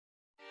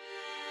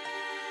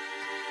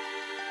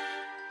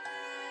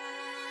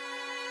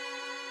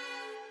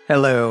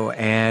Hello,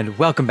 and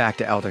welcome back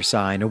to Elder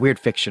Sign, a weird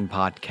fiction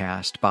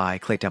podcast by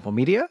Clay Temple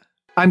Media.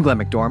 I'm Glenn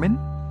McDorman.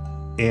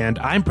 And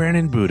I'm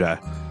Brandon Buddha.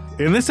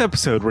 In this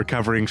episode, we're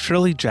covering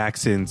Shirley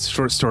Jackson's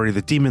short story,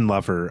 The Demon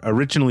Lover,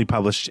 originally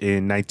published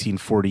in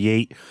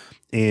 1948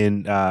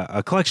 in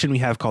a collection we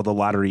have called The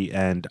Lottery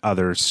and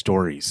Other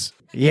Stories.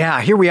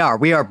 Yeah, here we are.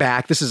 We are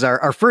back. This is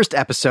our first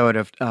episode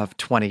of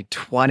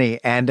 2020,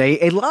 and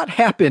a lot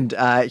happened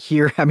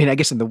here. I mean, I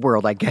guess in the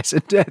world, at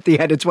the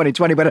end of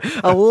 2020, but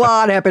a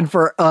lot happened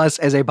for us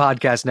as a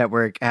podcast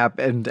network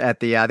happened at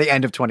the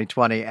end of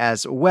 2020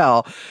 as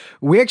well.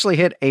 We actually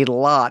hit a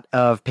lot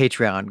of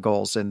Patreon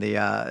goals in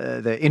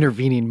the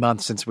intervening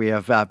months since we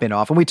have been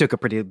off, and we took a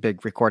pretty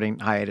big recording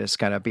hiatus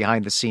kind of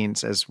behind the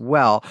scenes as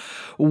well.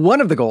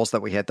 One of the goals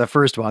that we hit, the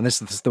first one,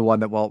 this is the one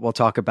that we'll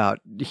talk about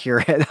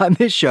here on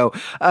this show,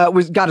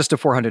 got us to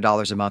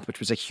 $400 a month, which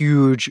was a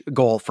huge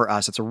goal for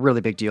us. It's a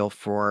really big deal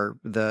for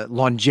the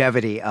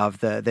longevity of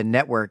the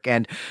network.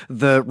 And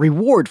the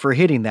reward for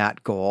hitting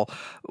that goal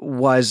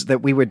was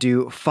that we would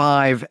do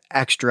 5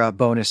 extra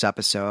bonus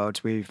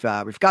episodes. We've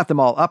got them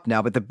all up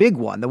now, but the big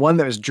one, the one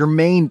that was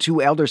germane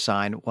to Elder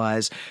Sign,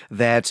 was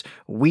that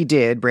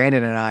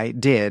Brandon and I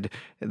did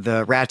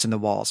The Rats in the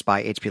Walls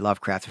by H.P.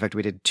 Lovecraft. In fact,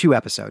 we did 2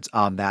 episodes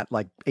on that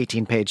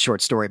 18-page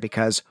short story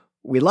because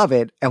we love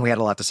it, and we had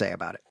a lot to say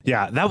about it.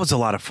 Yeah, that was a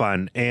lot of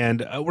fun,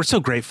 and we're so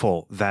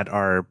grateful that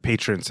our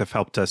patrons have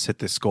helped us hit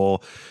this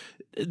goal.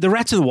 The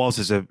Rats in the Walls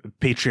is a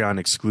Patreon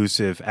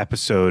exclusive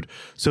episode,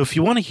 so if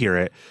you want to hear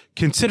it,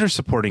 consider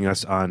supporting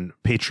us on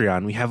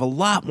Patreon. We have a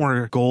lot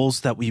more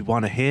goals that we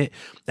want to hit,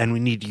 and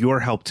we need your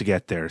help to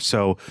get there.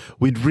 So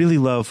we'd really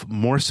love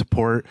more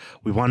support.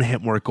 We want to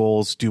hit more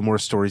goals, do more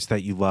stories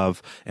that you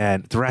love,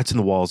 and The Rats in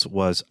the Walls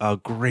was a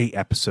great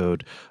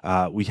episode.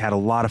 We had a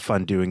lot of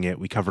fun doing it.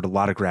 We covered a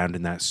lot of ground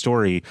in that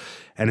story,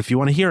 and if you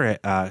want to hear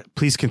it,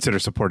 please consider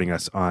supporting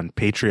us on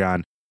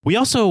Patreon. We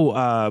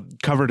also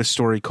covered a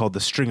story called The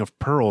String of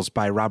Pearls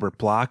by Robert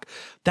Bloch.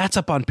 That's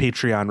up on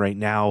Patreon right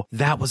now.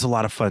 That was a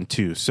lot of fun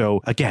too. So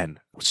again,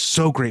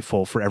 so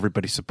grateful for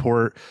everybody's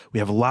support. We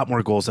have a lot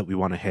more goals that we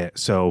want to hit.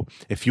 So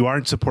if you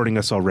aren't supporting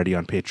us already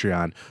on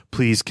Patreon,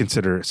 please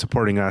consider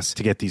supporting us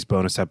to get these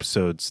bonus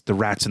episodes, The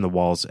Rats in the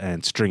Walls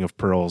and String of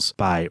Pearls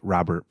by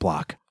Robert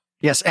Bloch.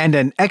 Yes, and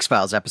an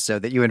X-Files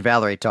episode that you and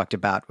Valerie talked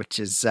about, which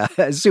is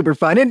super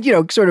fun and,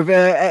 sort of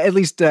at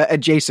least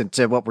adjacent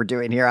to what we're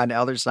doing here on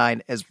Elder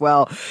Sign as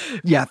well.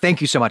 Yeah,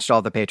 thank you so much to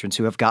all the patrons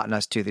who have gotten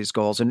us to these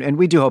goals. And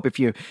we do hope if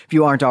you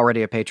aren't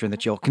already a patron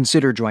that you'll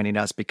consider joining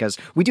us, because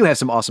we do have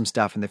some awesome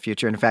stuff in the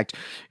future. And in fact,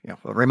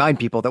 we'll remind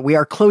people that we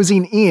are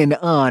closing in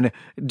on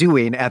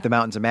doing At the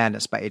Mountains of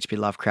Madness by H.P.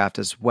 Lovecraft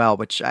as well,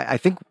 which I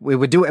think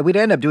we'd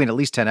end up doing at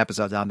least 10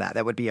 episodes on that.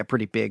 That would be a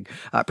pretty big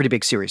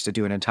series to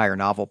do an entire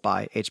novel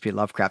by H.P.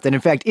 Lovecraft. And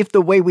in fact, if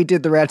the way we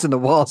did The Rats in the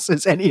Walls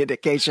is any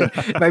indication,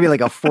 it might be like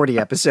a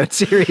 40-episode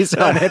series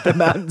on At the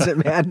Mountains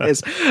of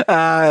Madness.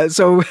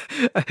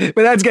 But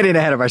that's getting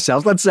ahead of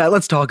ourselves.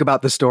 Let's talk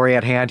about the story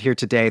at hand here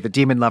today, The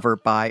Demon Lover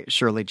by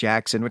Shirley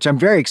Jackson, which I'm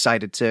very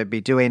excited to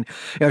be doing.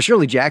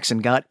 Shirley Jackson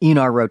got in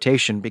our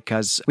rotation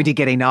because we did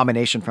get a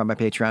nomination from a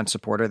Patreon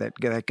supporter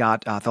that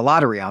got The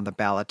Lottery on the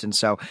ballot. And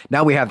so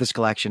now we have this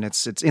collection.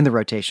 It's in the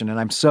rotation, and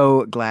I'm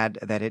so glad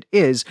that it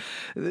is.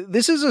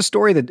 This is a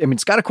story that,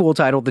 it's got a cool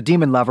title, The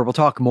Demon Lover. We'll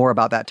talk more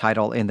about that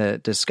title in the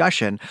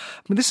discussion.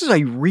 This is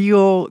a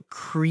real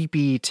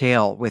creepy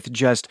tale with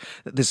just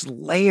this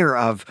layer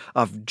of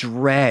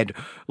dread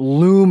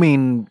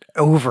looming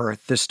over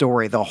the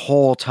story the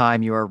whole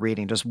time you are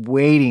reading, just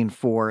waiting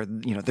for,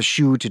 the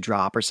shoe to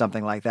drop or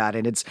something like that.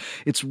 And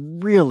it's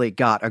really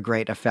got a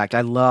great effect.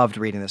 I loved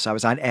reading this. I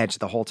was on edge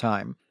the whole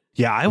time.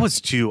 Yeah, I was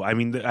too. I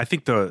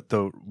think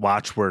the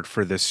watchword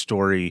for this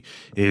story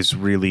is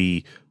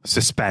really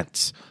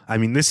suspense.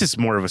 This is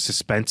more of a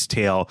suspense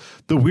tale.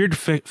 The weird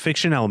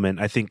fiction element,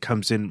 I think,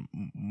 comes in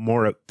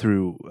more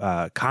through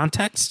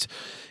context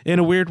in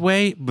a weird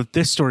way. But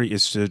this story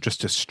is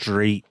just a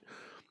straight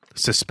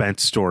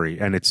suspense story,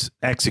 and it's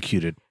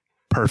executed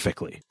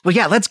perfectly. Well,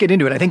 yeah, let's get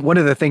into it. I think one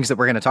of the things that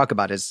we're going to talk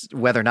about is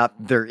whether or not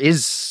there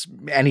is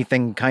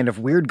anything kind of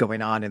weird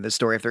going on in this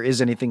story, if there is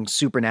anything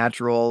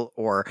supernatural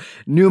or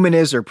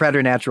numinous or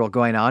preternatural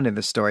going on in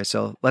this story.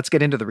 So let's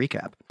get into the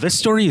recap. This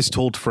story is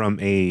told from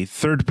a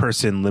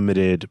third-person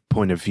limited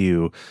point of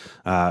view.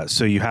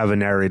 So you have a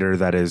narrator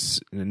that is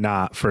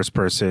not first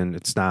person.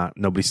 It's not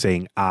nobody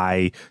saying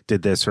I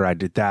did this or I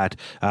did that,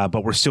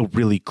 but we're still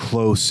really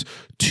close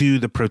to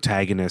the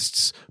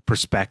protagonist's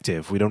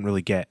perspective. We don't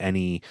really get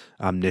any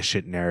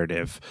omniscient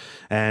narrative.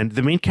 And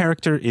the main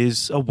character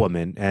is a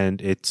woman,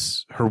 and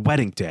it's her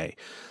wedding day.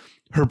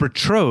 Her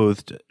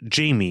betrothed,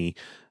 Jamie,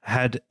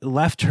 had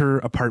left her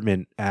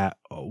apartment at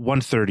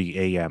 1:30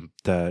 a.m.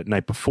 the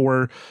night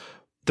before.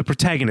 The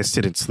protagonist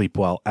didn't sleep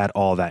well at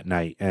all that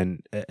night,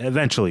 and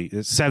eventually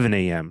at 7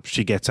 a.m.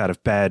 she gets out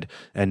of bed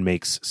and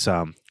makes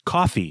some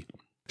coffee.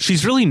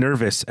 She's really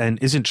nervous and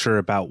isn't sure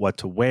about what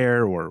to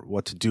wear or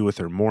what to do with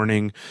her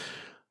morning.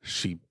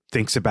 She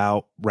thinks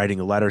about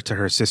writing a letter to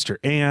her sister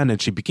Anne, and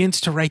she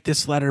begins to write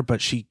this letter, but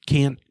she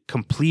can't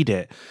complete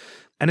it.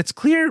 And it's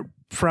clear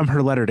from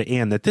her letter to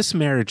Anne that this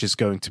marriage is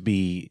going to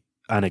be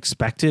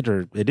unexpected,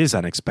 or it is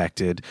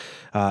unexpected.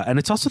 And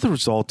it's also the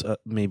result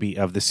maybe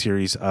of the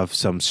series of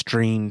some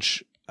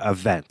strange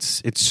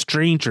events. It's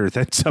stranger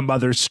than some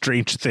other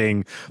strange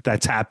thing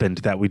that's happened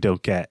that we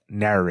don't get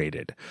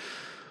narrated.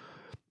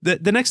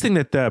 The next thing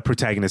that the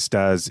protagonist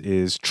does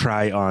is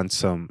try on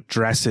some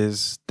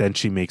dresses, then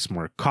she makes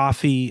more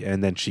coffee,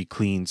 and then she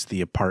cleans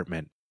the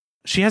apartment.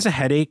 She has a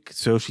headache,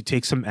 so she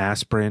takes some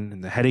aspirin,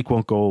 and the headache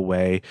won't go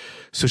away.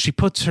 So she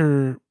puts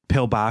her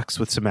pill box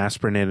with some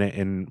aspirin in it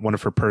in one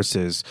of her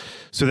purses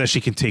so that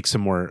she can take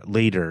some more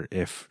later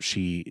if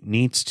she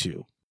needs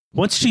to.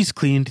 Once she's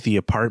cleaned the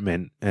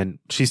apartment, and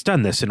she's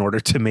done this in order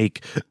to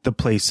make the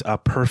place a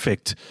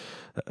perfect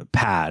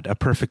pad, a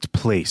perfect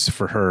place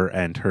for her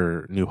and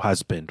her new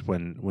husband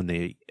when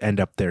they end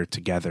up there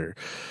together.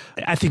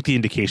 I think the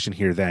indication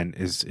here then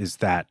is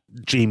that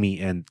Jamie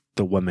and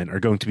the woman are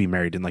going to be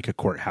married in like a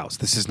courthouse.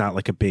 This is not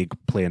like a big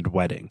planned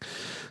wedding.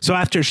 So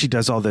after she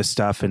does all this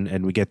stuff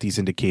and we get these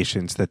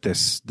indications that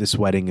this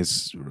wedding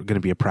is going to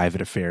be a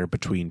private affair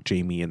between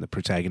Jamie and the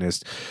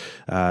protagonist,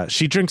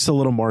 she drinks a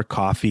little more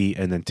coffee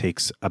and then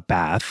takes a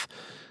bath.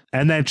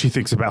 And then she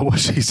thinks about what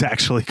she's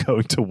actually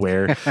going to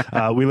wear.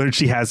 We learn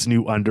she has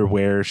new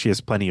underwear. She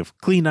has plenty of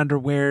clean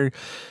underwear.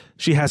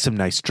 She has some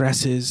nice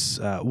dresses,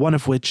 one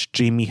of which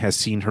Jamie has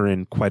seen her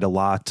in quite a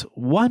lot.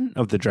 One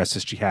of the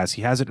dresses she has,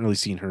 he hasn't really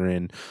seen her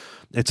in.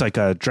 It's like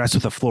a dress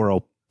with a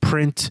floral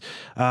print,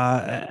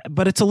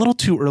 but it's a little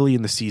too early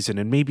in the season,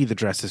 and maybe the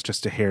dress is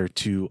just a hair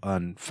too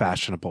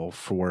unfashionable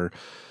for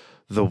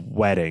the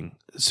wedding.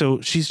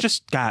 So she's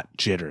just got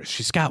jitters.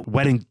 She's got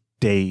wedding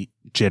day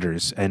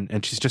jitters,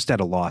 and she's just at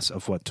a loss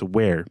of what to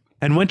wear.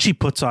 And when she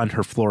puts on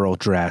her floral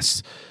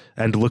dress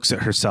and looks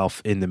at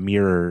herself in the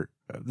mirror,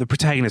 the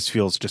protagonist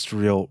feels just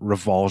real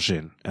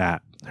revulsion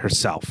at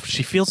herself.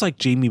 She feels like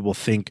Jamie will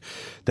think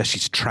that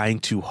she's trying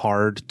too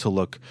hard to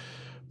look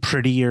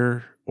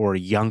prettier or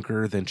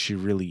younger than she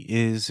really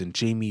is, and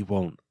Jamie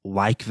won't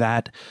like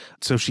that.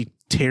 So she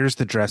tears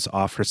the dress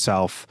off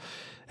herself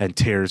and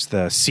tears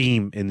the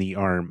seam in the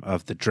arm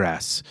of the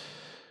dress.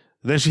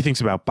 Then she thinks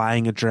about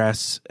buying a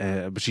dress,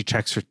 but she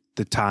checks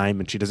the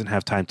time, and she doesn't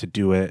have time to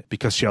do it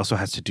because she also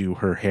has to do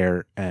her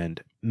hair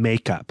and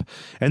makeup.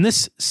 And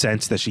this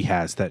sense that she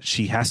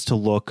has to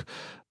look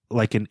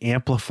like an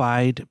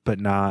amplified but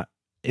not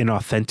an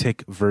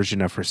authentic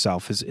version of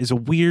herself is a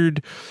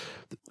weird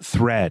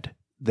thread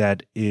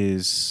that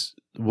is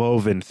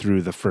woven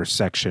through the first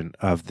section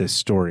of this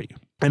story.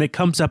 And it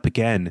comes up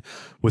again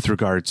with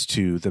regards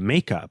to the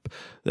makeup.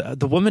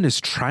 The woman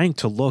is trying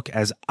to look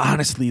as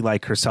honestly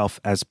like herself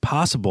as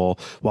possible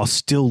while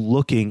still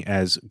looking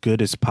as good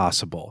as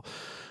possible.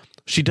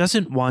 She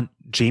doesn't want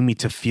Jamie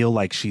to feel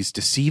like she's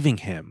deceiving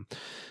him.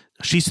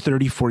 She's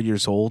 34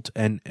 years old,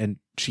 and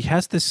she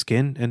has the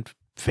skin and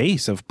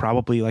face of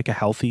probably like a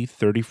healthy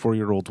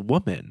 34-year-old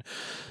woman.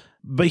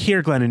 But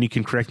here, Glenn, and you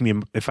can correct me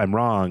if I'm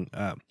wrong,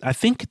 I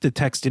think the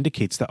text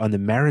indicates that on the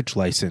marriage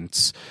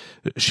license,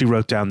 she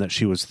wrote down that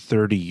she was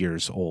 30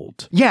 years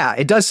old. Yeah,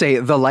 it does say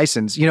the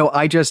license.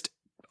 I just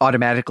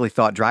automatically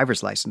thought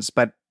driver's license,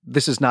 but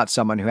this is not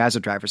someone who has a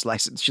driver's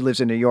license. She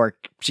lives in New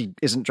York. She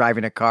isn't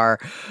driving a car.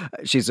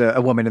 She's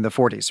a woman in the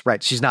 40s,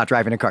 right? She's not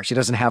driving a car. She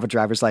doesn't have a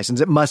driver's license.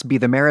 It must be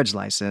the marriage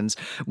license,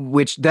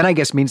 which then I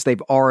guess means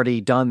they've already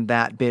done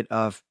that bit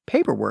of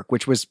paperwork,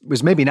 which was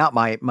maybe not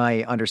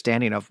my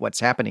understanding of what's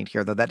happening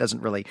here, though that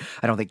doesn't really,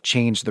 I don't think,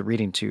 change the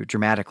reading too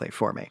dramatically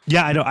for me.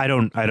 Yeah, I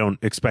don't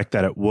expect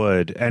that it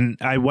would. And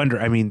I wonder,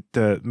 I mean,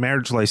 the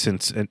marriage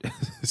license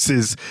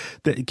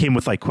that came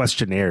with like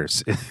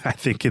questionnaires, I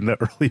think in the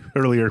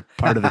earlier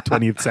part of the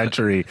 20th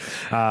century,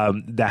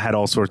 that had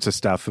all sorts of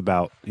stuff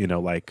about,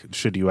 like,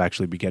 should you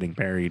actually be getting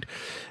married?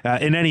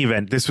 In any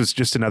event, this was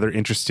just another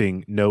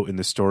interesting note in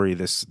the story,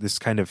 this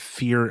kind of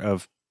fear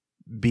of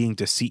being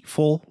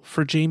deceitful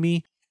for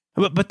Jamie.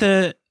 But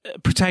the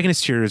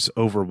protagonist here is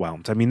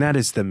overwhelmed. I mean, that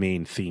is the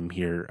main theme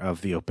here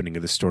of the opening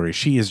of the story.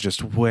 She is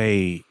just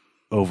way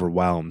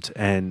overwhelmed.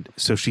 And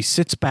so she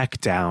sits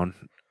back down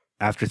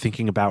after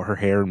thinking about her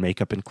hair and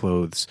makeup and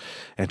clothes,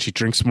 and she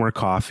drinks more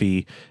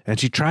coffee, and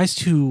she tries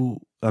to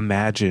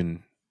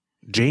imagine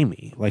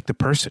Jamie, like the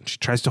person. She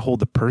tries to hold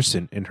the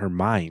person in her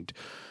mind,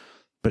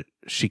 but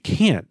she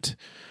can't.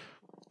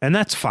 And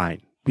that's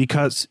fine,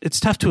 because it's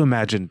tough to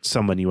imagine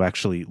someone you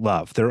actually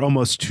love. They're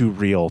almost too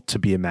real to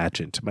be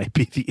imagined, might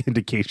be the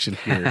indication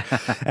here.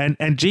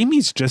 And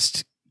Jamie's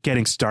just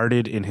getting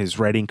started in his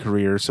writing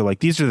career. So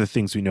like, these are the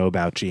things we know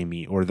about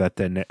Jamie, or that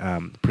the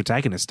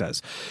protagonist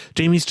does.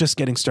 Jamie's just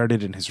getting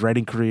started in his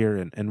writing career.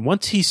 And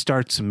once he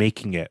starts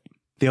making it,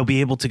 they'll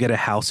be able to get a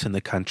house in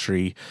the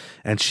country,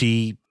 and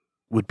she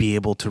would be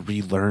able to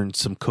relearn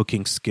some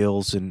cooking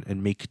skills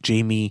and make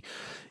Jamie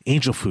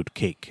angel food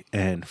cake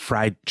and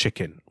fried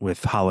chicken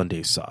with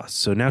hollandaise sauce.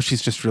 So now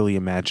she's just really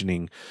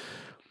imagining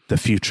the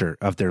future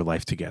of their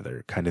life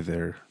together, kind of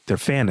their their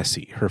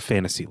fantasy, her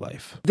fantasy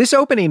life. This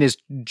opening is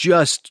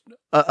just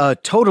a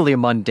totally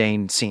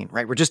mundane scene,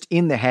 right? We're just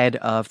in the head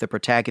of the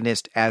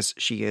protagonist as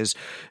she is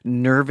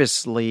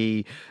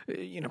nervously,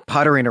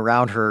 puttering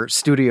around her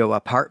studio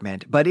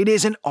apartment. But it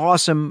is an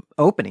awesome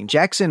opening.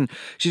 Jackson,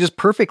 she just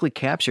perfectly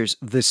captures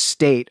the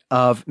state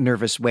of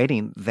nervous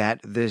waiting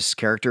that this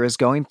character is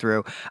going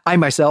through. I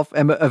myself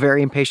am a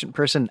very impatient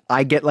person.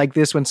 I get like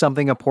this when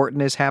something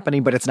important is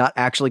happening, but it's not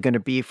actually going to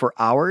be for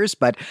hours.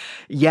 But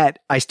yet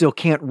I still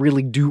can't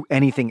really do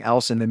anything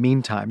else in the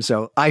meantime.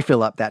 So I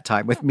fill up that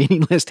time with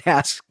meaningless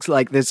tasks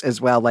like this as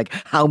well. Like,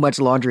 how much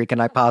laundry can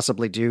I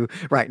possibly do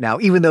right now?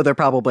 Even though there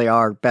probably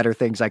are better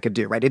things I could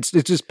do, right? It's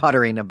just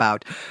puttering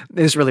about.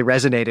 This really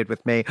resonated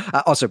with me.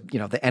 Also,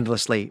 the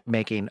endlessly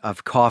making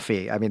of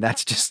coffee. I mean,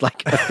 that's just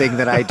like a thing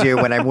that I do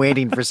when I'm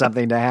waiting for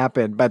something to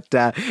happen. But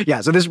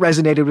so this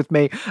resonated with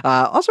me.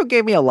 Also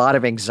gave me a lot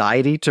of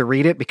anxiety to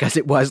read it because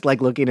it was like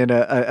looking in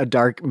a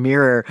dark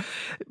mirror.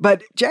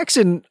 But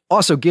Jackson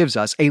also gives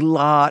us a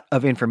lot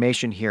of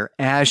information here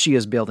as she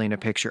is building a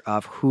picture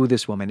of who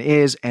this woman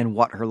is and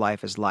what her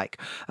life is like.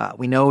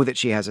 We know that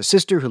she has a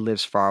sister who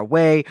lives far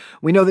away.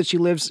 We know that she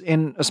lives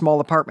in a small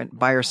apartment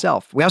by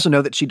herself. We also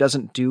know that she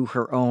doesn't do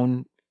her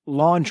own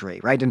laundry,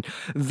 right? And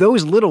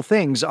those little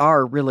things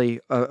are really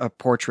a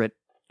portrait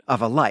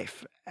of a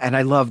life. And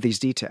I love these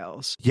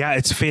details. Yeah,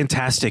 it's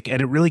fantastic.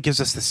 And it really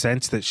gives us the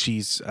sense that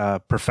she's a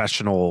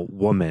professional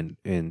woman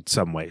in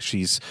some way.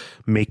 She's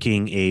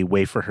making a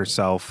way for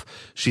herself.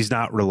 She's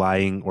not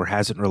relying or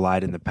hasn't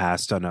relied in the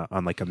past on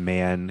like a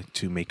man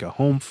to make a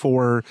home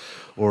for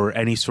or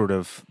any sort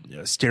of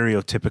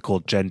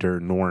stereotypical gender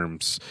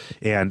norms.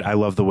 And I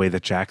love the way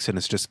that Jackson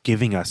is just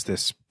giving us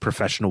this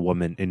professional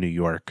woman in New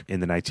York in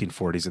the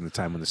 1940s in the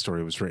time when the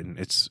story was written.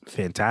 It's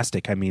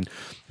fantastic. I mean,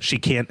 she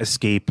can't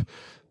escape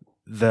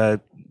the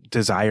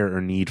desire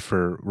or need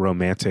for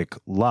romantic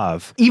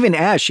love. Even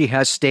as she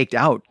has staked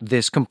out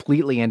this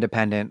completely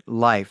independent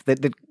life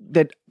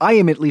that I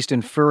am at least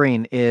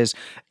inferring is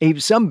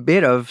some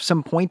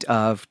point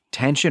of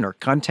tension or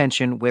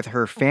contention with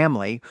her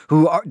family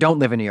who don't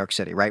live in New York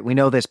City, right? We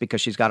know this because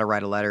she's got to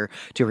write a letter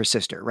to her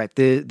sister, right?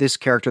 This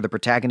character, the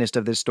protagonist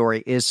of this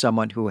story, is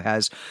someone who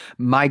has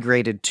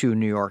migrated to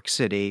New York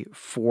City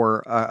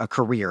for a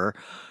career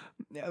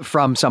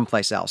from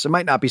someplace else. It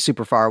might not be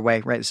super far away,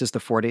 right? This is the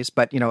 40s,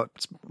 but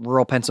it's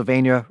rural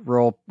Pennsylvania,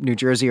 rural New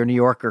Jersey or New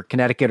York or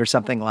Connecticut or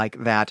something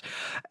like that,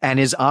 and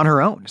is on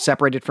her own,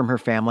 separated from her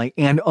family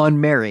and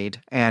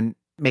unmarried and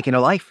making a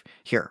life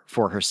here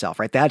for herself,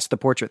 right? That's the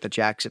portrait that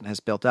Jackson has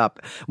built up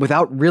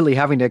without really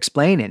having to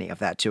explain any of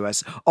that to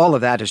us. All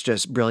of that is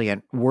just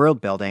brilliant world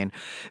building.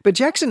 But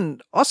Jackson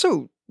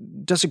also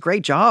does a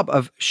great job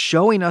of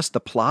showing us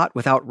the plot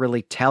without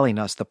really telling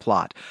us the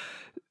plot.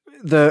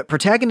 The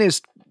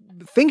protagonist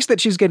thinks that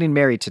she's getting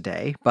married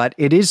today, but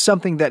it is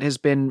something that has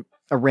been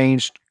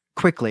arranged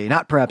quickly,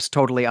 not perhaps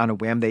totally on a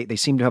whim. They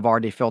seem to have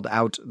already filled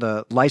out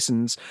the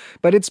license,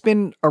 but it's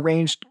been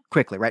arranged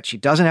quickly, right? She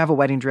doesn't have a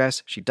wedding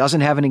dress. She doesn't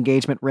have an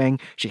engagement ring.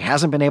 She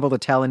hasn't been able to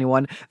tell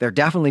anyone. They're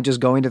definitely just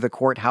going to the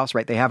courthouse,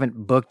 right? They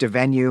haven't booked a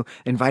venue,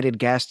 invited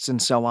guests,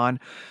 and so on.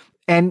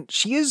 And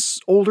she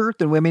is older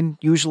than women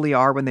usually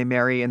are when they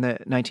marry in the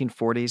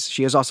 1940s.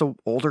 She is also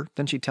older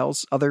than she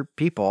tells other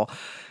people.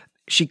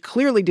 She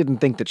clearly didn't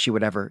think that she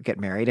would ever get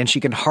married, and she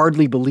can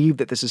hardly believe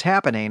that this is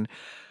happening.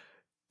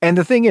 And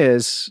the thing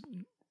is,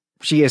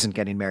 she isn't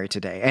getting married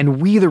today.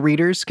 And we, the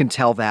readers, can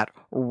tell that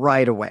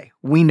right away.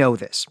 We know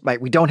this,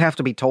 right? We don't have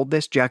to be told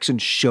this. Jackson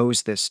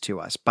shows this to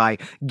us by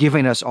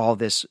giving us all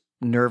this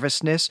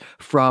nervousness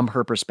from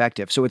her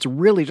perspective. So it's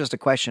really just a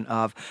question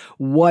of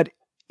what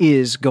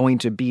is going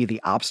to be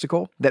the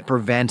obstacle that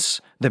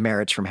prevents the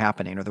marriage from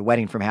happening or the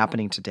wedding from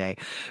happening today.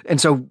 And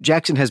so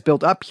Jackson has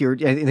built up here,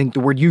 I think the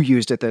word you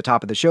used at the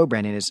top of the show,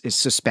 Brandon, is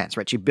suspense,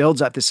 right? She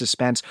builds up the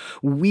suspense.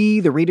 We,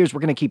 the readers,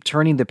 we're going to keep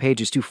turning the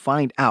pages to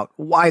find out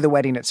why the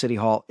wedding at City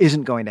Hall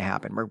isn't going to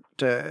happen.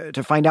 We're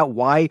to find out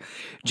why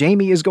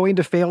Jamie is going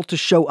to fail to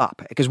show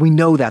up, because we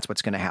know that's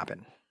what's going to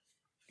happen.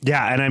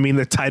 Yeah, and I mean,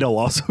 the title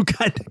also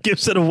kind of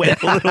gives it away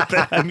a little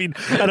bit. I mean,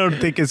 I don't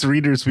think as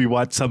readers we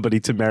want somebody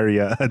to marry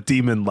a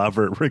demon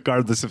lover,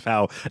 regardless of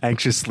how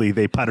anxiously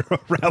they putter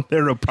around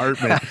their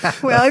apartment.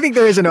 Well, I think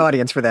there is an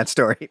audience for that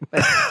story.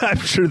 I'm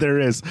sure there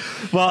is.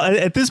 Well,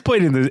 at this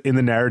point in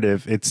the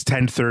narrative, it's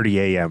 10:30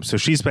 a.m., so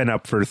she's been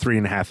up for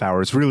 3.5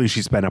 hours. Really,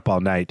 she's been up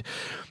all night.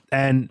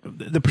 And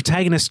the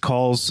protagonist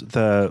calls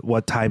the,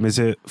 what time is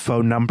it,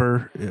 phone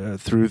number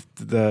through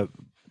the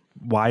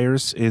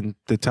wires in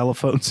the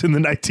telephones in the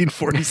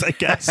 1940s, I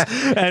guess,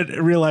 and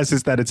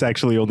realizes that it's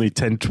actually only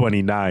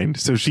 10:29.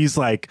 So she's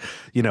like,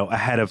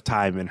 ahead of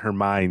time in her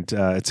mind.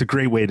 It's a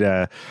great way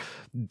to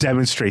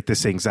demonstrate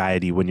this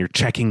anxiety when you're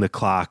checking the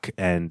clock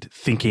and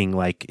thinking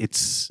like,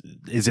 is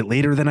it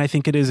later than I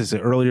think it is? Is it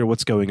earlier?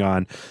 What's going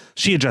on?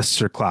 She adjusts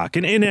her clock.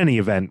 And in any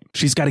event,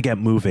 she's got to get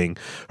moving.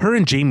 Her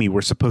and Jamie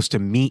were supposed to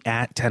meet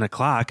at 10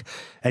 o'clock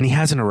and he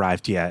hasn't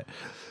arrived yet.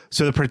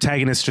 So the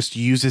protagonist just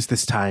uses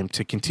this time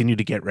to continue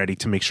to get ready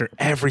to make sure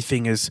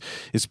everything is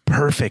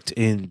perfect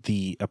in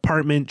the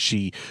apartment.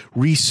 She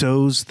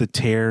re-sews the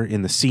tear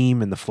in the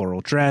seam in the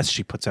floral dress.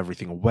 She puts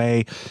everything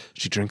away.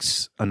 She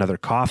drinks another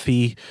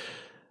coffee.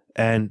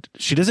 And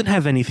she doesn't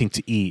have anything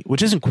to eat,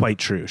 which isn't quite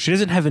true. She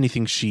doesn't have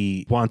anything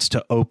she wants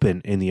to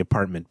open in the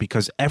apartment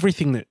because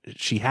everything that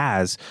she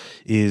has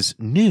is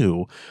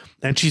new.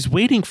 And she's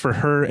waiting for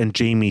her and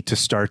Jamie to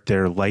start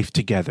their life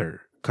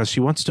together because she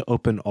wants to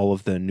open all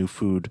of the new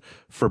food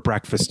for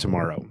breakfast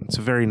tomorrow. It's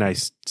a very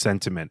nice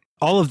sentiment.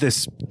 All of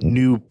this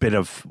new bit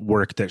of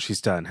work that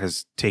she's done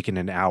has taken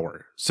an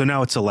hour. So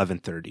now it's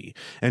 11:30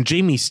 and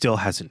Jamie still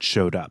hasn't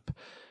showed up.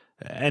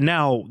 And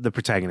now the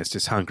protagonist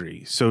is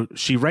hungry. So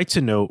she writes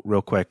a note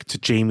real quick to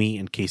Jamie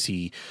in case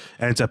he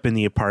ends up in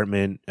the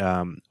apartment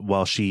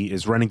while she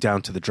is running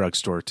down to the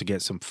drugstore to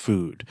get some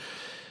food.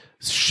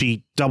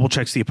 She double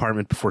checks the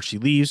apartment before she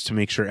leaves to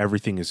make sure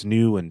everything is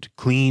new and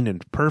clean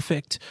and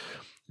perfect.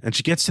 And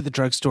she gets to the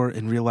drugstore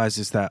and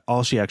realizes that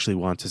all she actually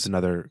wants is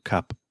another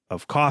cup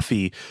of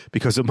coffee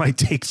because it might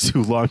take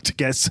too long to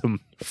get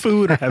some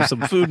food or have some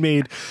food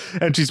made.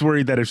 And she's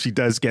worried that if she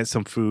does get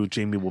some food,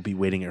 Jamie will be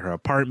waiting at her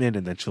apartment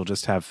and then she'll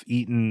just have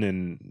eaten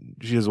and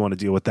she doesn't want to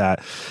deal with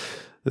that.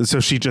 So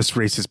she just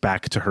races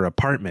back to her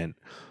apartment.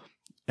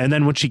 And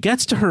then when she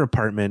gets to her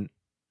apartment,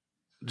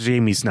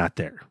 Jamie's not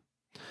there.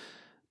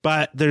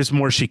 But there's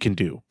more she can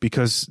do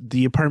because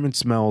the apartment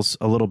smells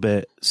a little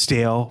bit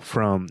stale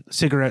from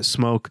cigarette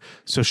smoke.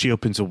 So she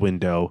opens a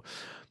window.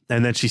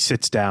 And then she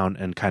sits down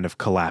and kind of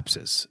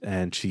collapses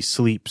and she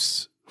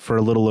sleeps for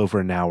a little over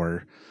an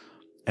hour.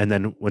 And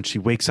then when she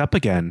wakes up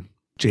again,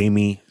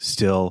 Jamie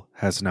still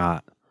has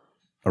not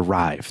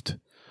arrived.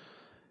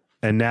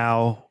 And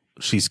now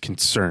she's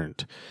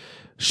concerned.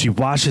 She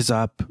washes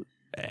up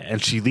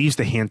and she leaves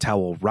the hand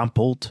towel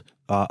rumpled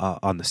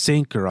on the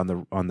sink or on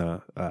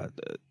the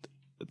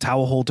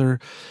towel holder.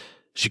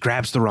 She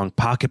grabs the wrong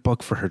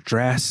pocketbook for her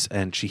dress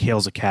and she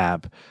hails a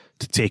cab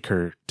to take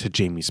her to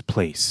Jamie's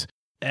place.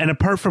 And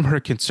apart from her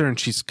concern,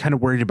 she's kind of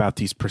worried about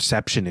these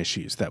perception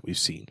issues that we've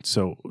seen.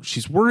 So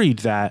she's worried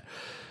that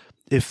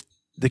if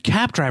the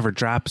cab driver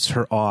drops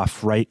her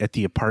off right at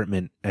the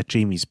apartment at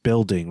Jamie's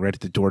building, right at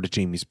the door to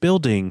Jamie's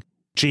building,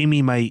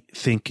 Jamie might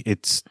think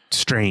it's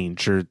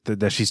strange or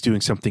that she's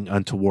doing something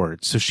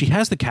untoward. So she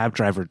has the cab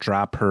driver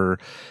drop her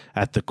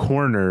at the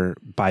corner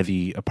by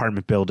the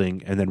apartment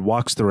building and then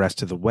walks the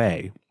rest of the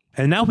way.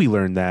 And now we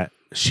learn that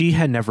she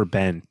had never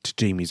been to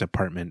Jamie's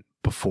apartment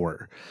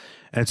before.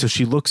 And so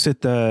she looks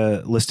at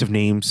the list of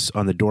names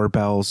on the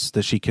doorbells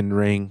that she can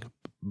ring,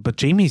 but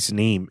Jamie's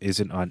name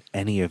isn't on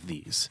any of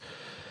these.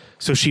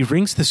 So she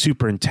rings the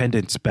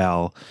superintendent's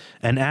bell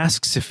and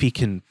asks if he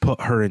can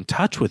put her in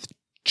touch with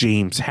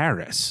James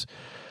Harris.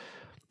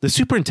 The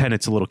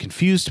superintendent's a little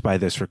confused by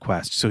this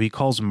request, so he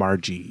calls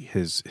Margie,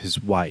 his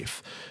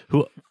wife,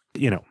 who,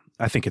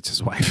 I think it's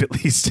his wife, at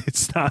least.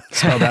 It's not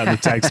spelled out in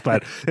the text,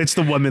 but it's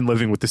the woman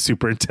living with the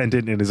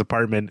superintendent in his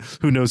apartment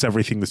who knows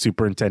everything the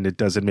superintendent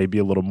does and maybe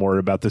a little more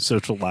about the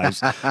social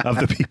lives of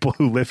the people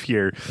who live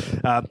here.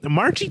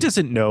 Margie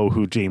doesn't know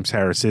who James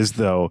Harris is,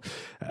 though,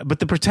 but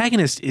the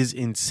protagonist is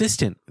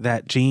insistent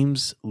that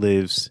James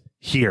lives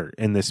here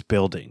in this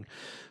building.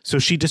 So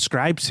she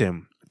describes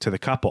him to the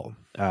couple,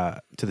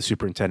 to the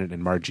superintendent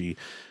and Margie.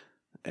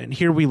 And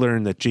here we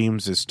learn that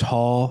James is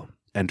tall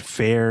and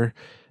fair,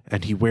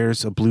 and he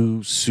wears a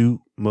blue suit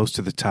most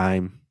of the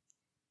time,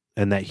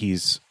 and that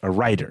he's a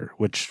writer,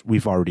 which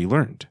we've already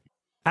learned.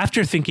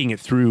 After thinking it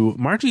through,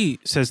 Margie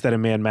says that a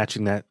man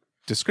matching that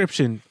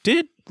description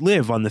did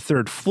live on the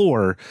third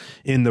floor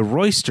in the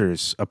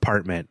Roysters'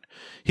 apartment.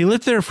 He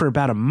lived there for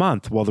about a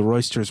month while the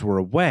Roysters were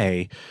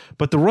away,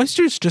 but the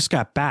Roysters just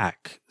got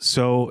back.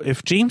 So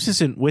if James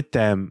isn't with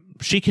them,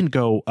 she can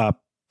go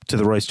up to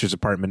the Roysters'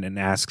 apartment and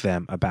ask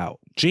them about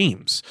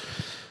James.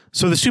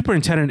 So the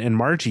superintendent and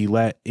Margie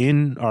let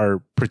in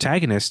our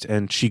protagonist,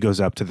 and she goes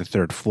up to the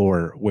third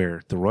floor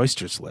where the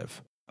Roysters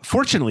live.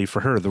 Fortunately for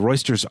her, the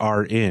Roysters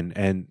are in,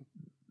 and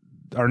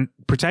our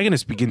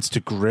protagonist begins to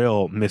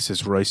grill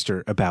Mrs.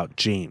 Royster about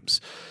James.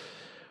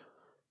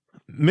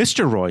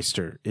 Mr.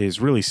 Royster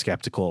is really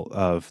skeptical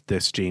of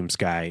this James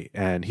guy,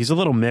 and he's a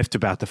little miffed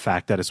about the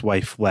fact that his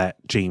wife let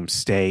James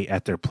stay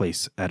at their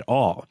place at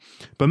all.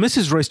 But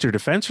Mrs. Royster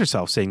defends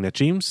herself, saying that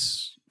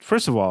James,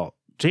 first of all,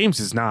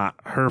 James is not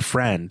her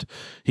friend.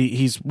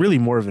 He's really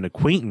more of an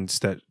acquaintance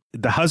that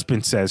the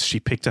husband says she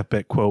picked up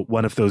at, quote,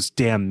 one of those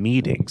damn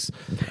meetings.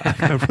 I'm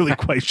not really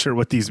quite sure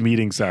what these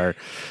meetings are.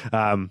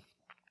 And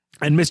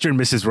Mr. and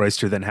Mrs.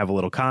 Royster then have a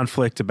little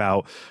conflict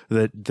about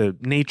the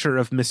nature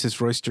of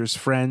Mrs. Royster's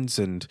friends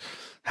and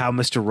how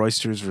Mr.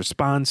 Royster's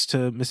responds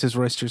to Mrs.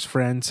 Royster's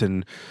friends.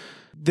 And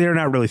they're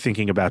not really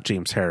thinking about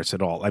James Harris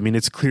at all. I mean,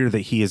 it's clear that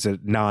he is a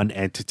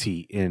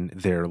non-entity in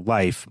their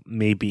life.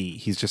 Maybe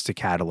he's just a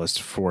catalyst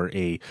for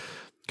a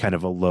kind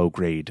of a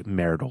low-grade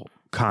marital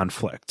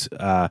conflict.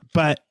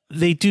 But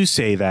they do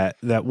say that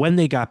when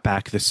they got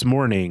back this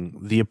morning,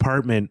 the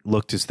apartment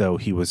looked as though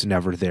he was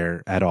never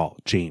there at all,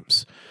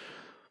 James.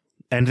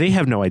 And they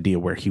have no idea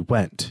where he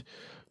went.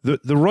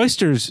 The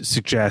Roysters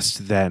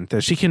suggest then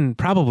that she can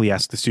probably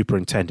ask the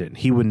superintendent.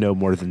 He would know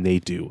more than they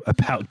do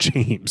about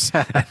James.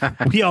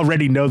 We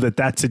already know that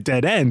that's a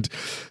dead end.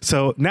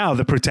 So now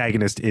the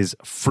protagonist is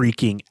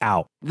freaking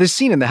out. The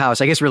scene in the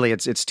house, I guess really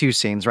it's two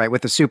scenes, right?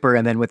 With the super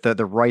and then with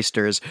the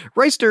Roysters.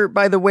 Royster,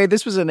 by the way,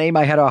 this was a name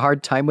I had a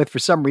hard time with. For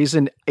some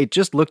reason, it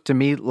just looked to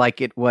me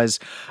like it was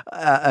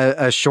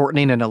a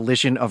shortening and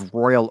elision of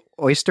Royal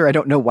Oyster. I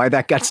don't know why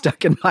that got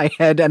stuck in my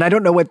head, and I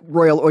don't know what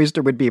Royal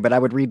Oyster would be, but I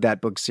would read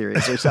that book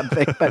series or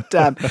something.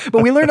 But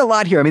we learn a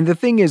lot here. I mean, the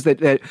thing is that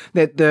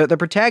the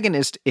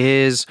protagonist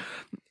is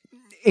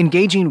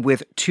engaging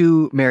with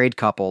two married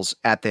couples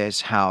at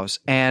this house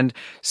and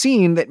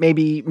seeing that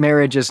maybe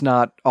marriage is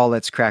not all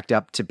it's cracked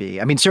up to be.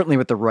 I mean, certainly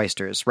with the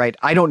Roysters, right?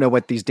 I don't know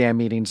what these damn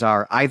meetings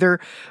are either,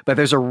 but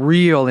there's a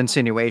real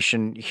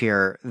insinuation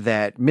here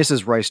that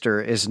Mrs.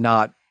 Royster is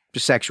not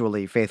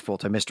sexually faithful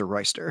to Mr.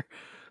 Royster,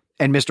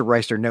 and Mr.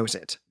 Royster knows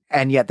it.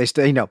 And yet they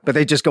still, but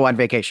they just go on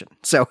vacation.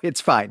 So it's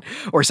fine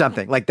or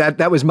something like that.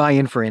 That was my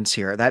inference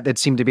here. That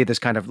seemed to be this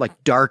kind of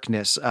like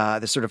darkness,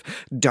 this sort of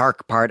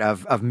dark part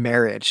of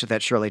marriage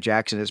that Shirley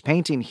Jackson is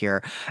painting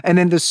here. And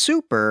then the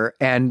super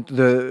and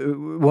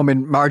the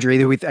woman, Marjorie,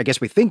 who I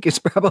guess we think is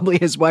probably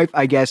his wife,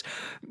 I guess,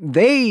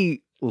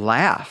 they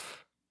laugh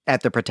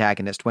at the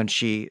protagonist when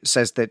she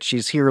says that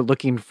she's here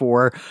looking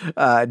for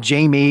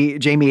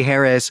Jamie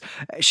Harris.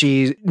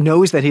 She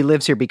knows that he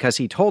lives here because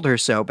he told her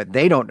so, but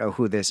they don't know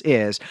who this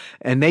is,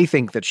 and they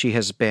think that she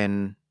has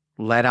been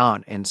led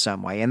on in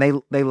some way, and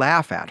they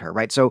laugh at her,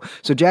 right? So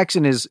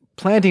Jackson is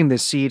planting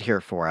this seed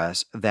here for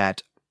us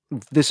that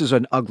this is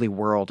an ugly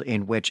world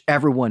in which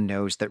everyone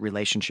knows that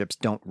relationships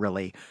don't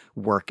really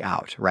work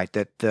out, right?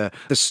 That the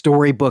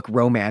storybook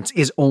romance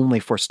is only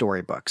for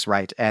storybooks,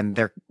 right? And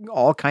they're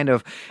all kind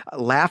of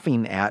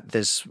laughing at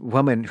this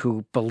woman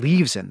who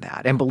believes in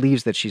that and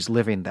believes that she's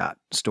living that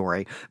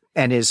story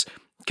and is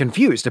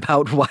confused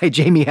about why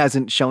Jamie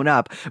hasn't shown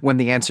up when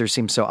the answer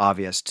seems so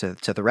obvious to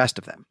the rest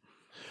of them.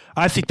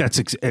 I think that's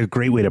a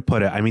great way to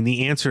put it. I mean,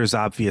 the answer is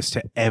obvious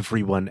to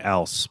everyone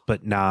else,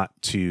 but not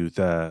to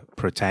the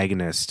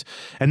protagonist.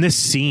 And this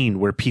scene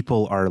where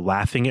people are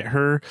laughing at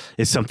her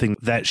is something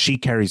that she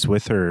carries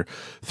with her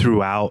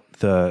throughout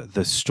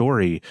the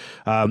story.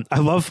 I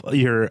love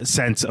your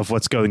sense of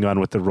what's going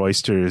on with the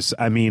Roysters.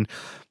 I mean,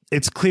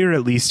 it's clear,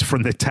 at least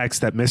from the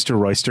text, that Mr.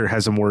 Royster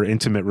has a more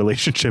intimate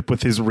relationship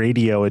with his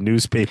radio and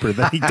newspaper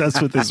than he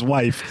does with his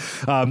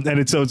wife.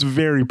 So it's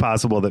very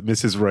possible that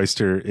Mrs.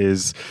 Royster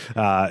is,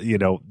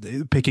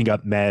 picking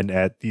up men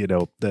at,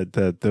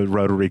 the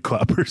Rotary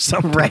Club or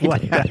something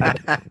like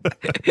that.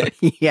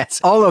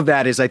 Yes. All of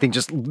that is, I think,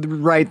 just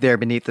right there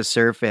beneath the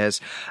surface.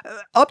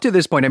 Up to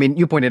this point, I mean,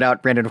 you pointed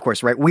out, Brandon, of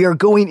course, right? We are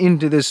going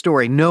into this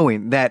story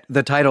knowing that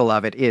the title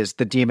of it is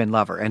The Demon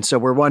Lover. And so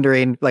we're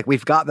wondering, like,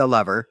 we've got the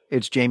lover.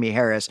 It's Jamie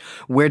Harris.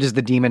 Where does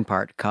the demon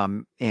part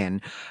come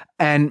in?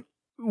 And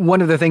one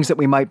of the things that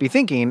we might be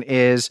thinking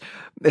is,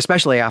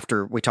 especially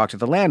after we talk to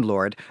the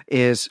landlord,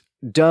 is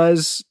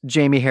does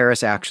Jamie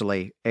Harris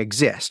actually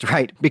exist,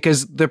 right?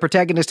 Because the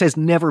protagonist has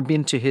never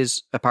been to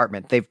his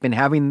apartment. They've been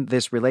having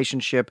this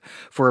relationship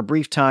for a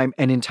brief time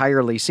and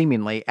entirely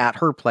seemingly at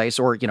her place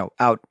or,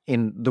 out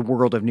in the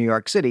world of New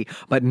York City,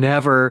 but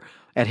never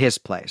at his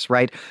place,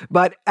 right?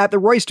 But at the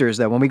Roysters,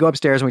 though, when we go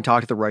upstairs and we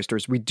talk to the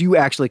Roysters, we do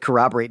actually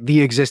corroborate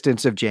the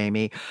existence of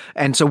Jamie.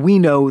 And so we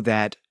know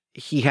that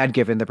he had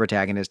given the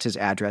protagonist his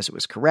address. It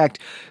was correct.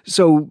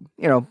 So,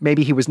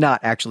 maybe he was not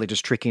actually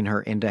just tricking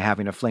her into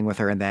having a fling with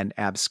her and then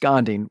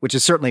absconding, which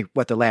is certainly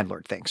what the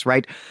landlord thinks,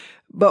 right?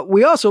 But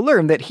we also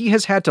learn that he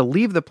has had to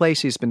leave the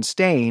place he's been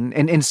staying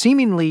and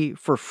seemingly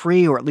for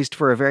free, or at least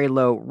for a very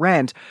low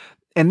rent.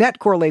 And that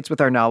correlates with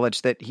our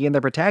knowledge that he and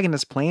the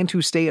protagonist plan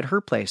to stay at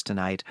her place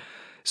tonight.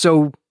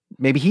 So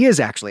maybe he is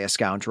actually a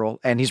scoundrel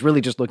and he's really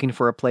just looking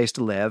for a place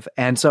to live.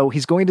 And so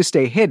he's going to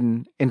stay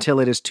hidden until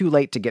it is too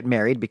late to get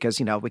married because,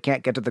 we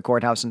can't get to the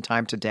courthouse in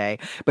time today.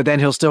 But then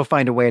he'll still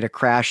find a way to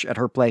crash at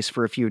her place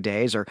for a few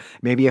days or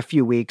maybe a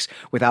few weeks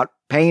without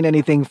paying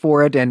anything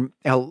for it. And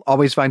he'll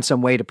always find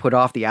some way to put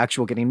off the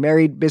actual getting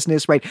married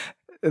business, right?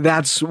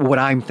 That's what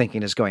I'm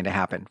thinking is going to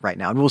happen right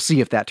now. And we'll see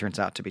if that turns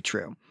out to be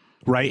true.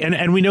 Right.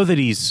 And we know that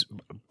he's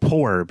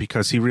poor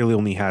because he really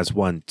only has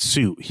one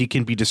suit. He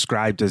can be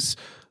described as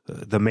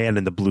the man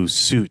in the blue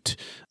suit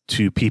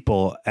to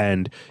people.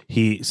 And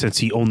since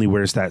he only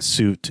wears that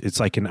suit,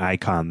 it's like an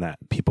icon that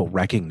people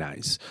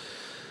recognize.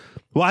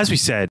 Well, as we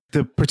said,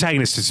 the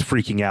protagonist is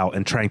freaking out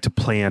and trying to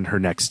plan her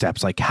next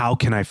steps. Like, how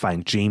can I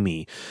find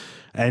Jamie?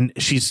 And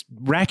she's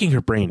racking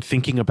her brain,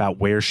 thinking about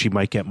where she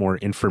might get more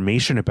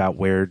information about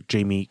where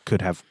Jamie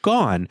could have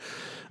gone.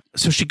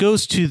 So she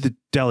goes to the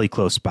deli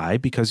close by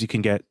because you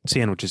can get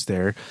sandwiches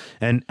there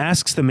and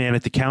asks the man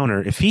at the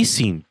counter if he's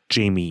seen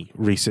Jamie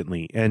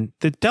recently. And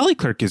the deli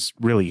clerk is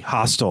really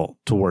hostile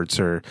towards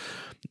her.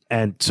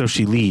 And so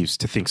she leaves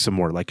to think some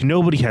more. Like,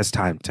 nobody has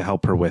time to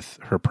help her with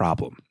her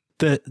problem.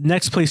 The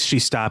next place she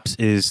stops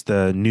is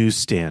the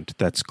newsstand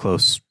that's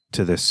close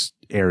to this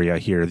area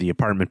here, the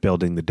apartment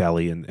building, the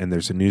deli, and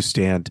there's a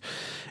newsstand.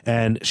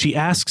 And she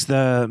asks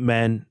the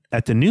men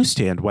at the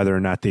newsstand whether or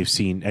not they've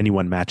seen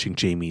anyone matching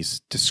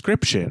Jamie's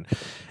description.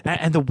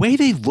 And the way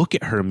they look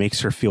at her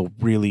makes her feel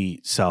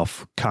really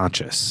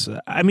self-conscious.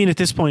 I mean, at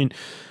this point,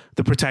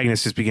 the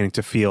protagonist is beginning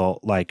to feel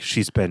like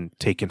she's been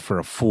taken for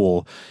a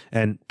fool,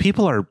 and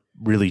people are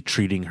really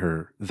treating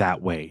her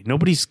that way.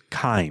 Nobody's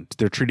kind.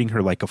 They're treating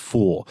her like a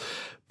fool.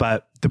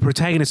 But the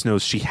protagonist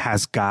knows she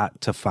has got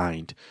to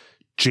find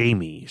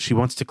Jamie. She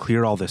wants to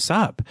clear all this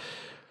up.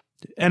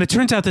 And it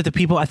turns out that the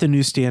people at the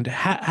newsstand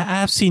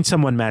have seen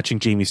someone matching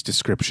Jamie's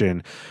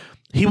description.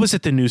 He was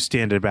at the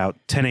newsstand at about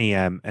 10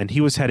 a.m. and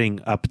he was heading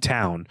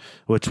uptown,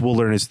 which we'll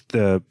learn is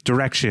the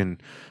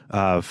direction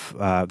of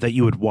that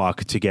you would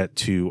walk to get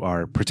to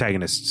our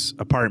protagonist's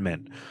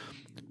apartment.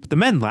 But the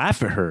men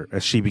laugh at her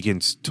as she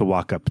begins to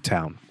walk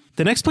uptown.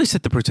 The next place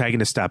that the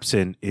protagonist stops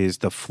in is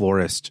the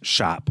florist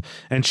shop,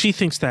 and she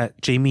thinks that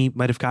Jamie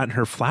might have gotten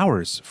her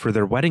flowers for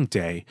their wedding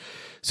day.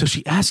 So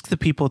she asks the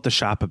people at the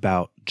shop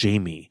about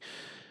Jamie.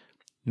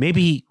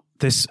 Maybe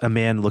a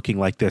man looking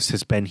like this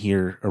has been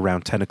here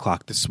around 10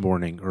 o'clock this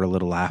morning or a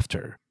little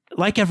after.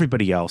 Like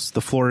everybody else,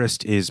 the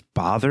florist is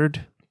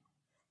bothered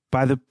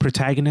by the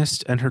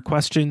protagonist and her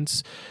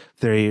questions.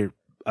 They're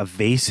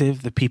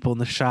evasive, the people in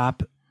the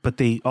shop, but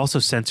they also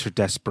sense her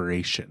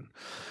desperation.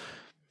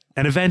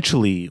 And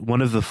eventually,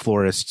 one of the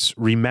florists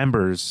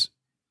remembers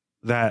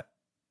that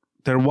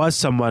there was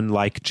someone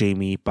like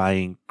Jamie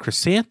buying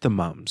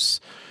chrysanthemums.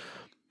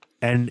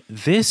 And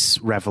this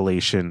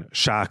revelation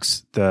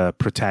shocks the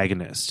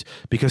protagonist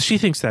because she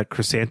thinks that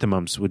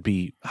chrysanthemums would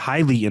be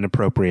highly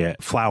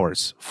inappropriate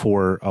flowers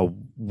for a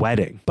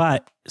wedding.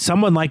 But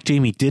someone like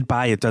Jamie did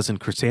buy a dozen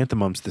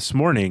chrysanthemums this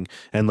morning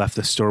and left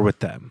the store with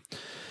them.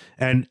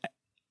 And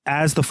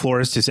as the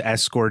florist is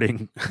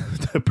escorting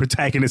the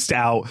protagonist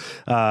out,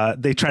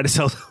 they try to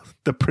sell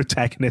the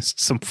protagonist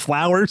some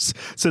flowers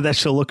so that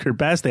she'll look her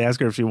best. They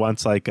ask her if she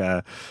wants like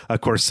a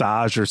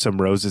corsage or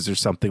some roses or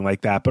something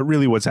like that. But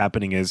really what's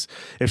happening is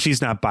if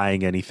she's not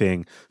buying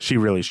anything, she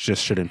really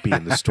just shouldn't be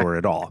in the store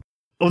at all.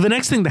 Well, the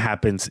next thing that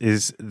happens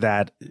is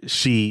that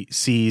she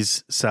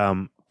sees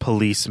some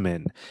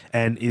policemen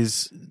and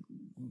is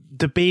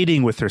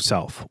debating with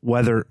herself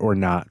whether or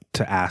not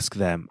to ask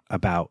them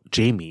about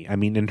Jamie. I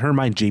mean, in her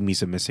mind,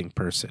 Jamie's a missing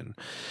person.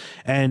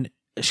 And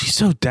she's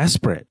so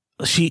desperate.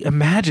 She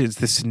imagines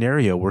the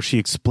scenario where she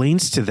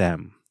explains to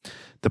them,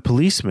 the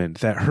policeman,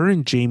 that her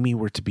and Jamie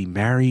were to be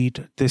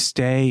married this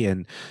day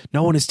and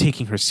no one is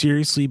taking her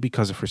seriously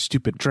because of her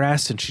stupid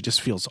dress, and she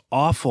just feels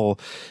awful.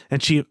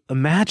 And she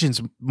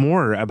imagines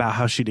more about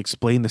how she'd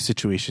explain the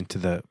situation to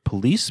the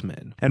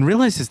policeman and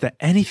realizes that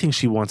anything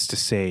she wants to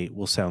say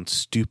will sound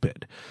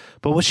stupid.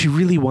 But what she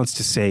really wants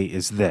to say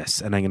is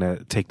this, and I'm going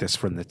to take this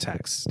from the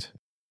text.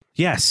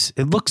 Yes,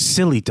 it looks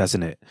silly,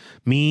 doesn't it?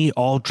 Me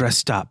all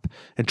dressed up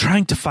and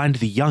trying to find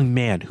the young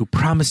man who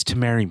promised to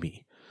marry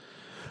me.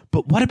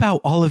 But what about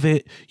all of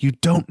it you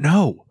don't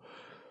know?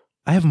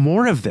 I have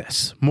more of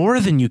this, more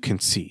than you can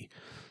see.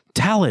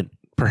 Talent,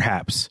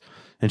 perhaps,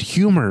 and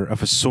humor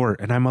of a sort,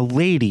 and I'm a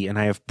lady, and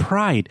I have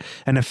pride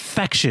and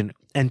affection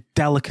and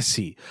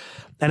delicacy,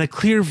 and a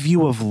clear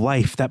view of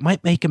life that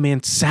might make a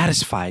man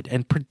satisfied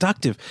and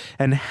productive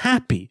and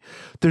happy.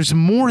 There's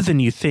more than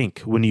you think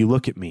when you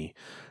look at me.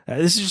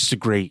 This is just a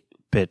great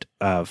bit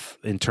of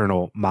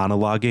internal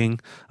monologuing,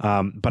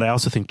 but I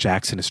also think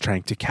Jackson is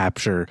trying to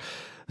capture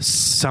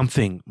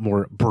something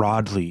more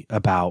broadly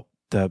about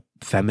the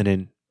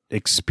feminine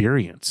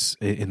experience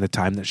in the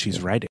time that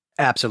she's writing.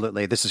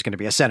 Absolutely. This is going to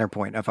be a center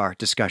point of our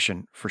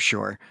discussion for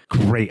sure.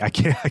 Great. I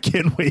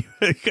can't wait,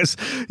 because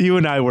you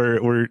and I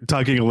were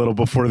talking a little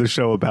before the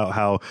show about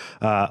how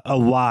a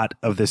lot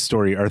of this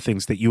story are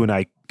things that you and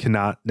I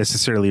cannot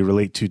necessarily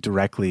relate to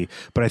directly,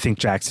 but I think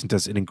Jackson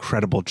does an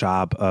incredible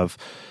job of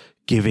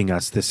giving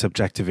us this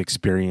subjective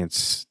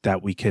experience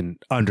that we can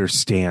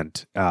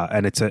understand.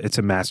 And it's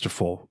a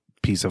masterful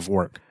piece of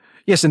work.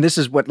 Yes, and this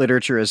is what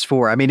literature is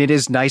for. I mean, it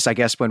is nice, I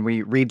guess, when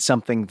we read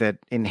something that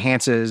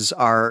enhances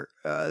our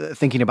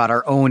thinking about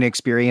our own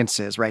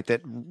experiences, right?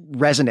 That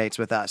resonates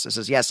with us. It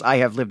says, yes, I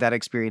have lived that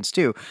experience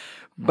too.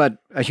 But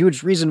a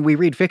huge reason we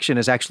read fiction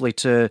is actually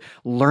to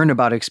learn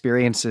about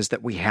experiences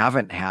that we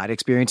haven't had,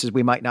 experiences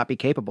we might not be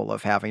capable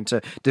of having,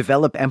 to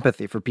develop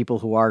empathy for people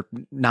who are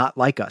not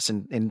like us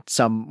in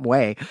some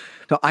way.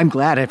 So I'm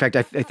glad. In fact,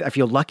 I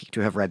feel lucky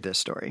to have read this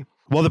story.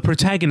 Well, the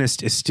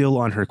protagonist is still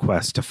on her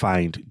quest to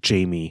find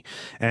Jamie,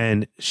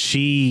 and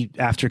she,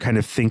 after kind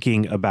of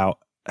thinking about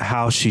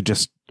how she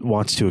just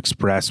wants to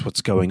express what's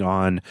going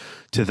on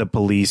to the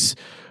police,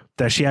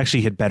 that she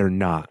actually had better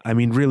not. I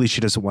mean, really,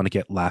 she doesn't want to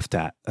get laughed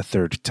at a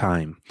third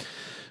time.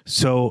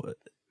 So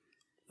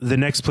the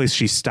next place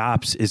she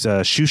stops is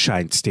a shoe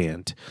shine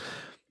stand,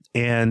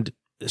 and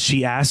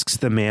she asks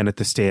the man at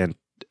the stand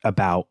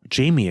about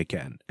Jamie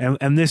again.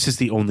 And this is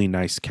the only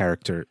nice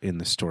character in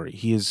the story.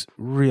 He is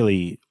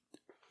really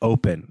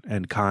open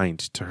and kind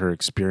to her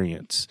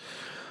experience.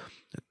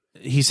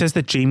 He says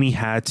that Jamie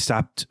had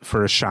stopped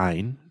for a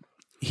shine.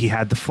 He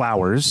had the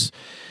flowers,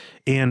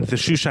 And the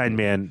shoeshine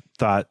man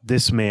thought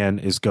this man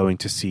is going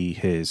to see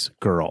his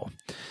girl.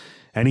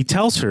 And he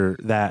tells her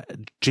that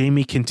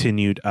Jamie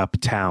continued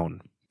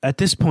uptown. At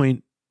this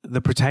point,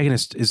 the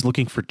protagonist is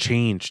looking for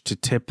change to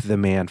tip the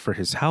man for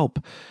his help,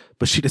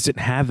 but she doesn't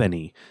have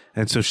any.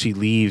 And so she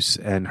leaves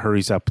and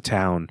hurries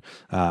uptown,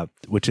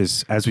 which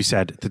is, as we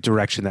said, the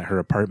direction that her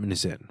apartment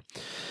is in.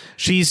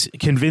 She's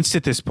convinced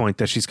at this point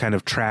that she's kind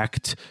of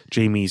tracked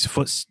Jamie's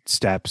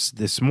footsteps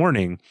this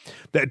morning,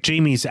 that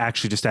Jamie's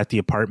actually just at the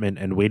apartment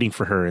and waiting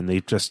for her, and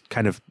they've just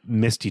kind of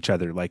missed each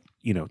other, like,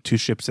 two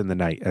ships in the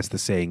night, as the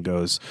saying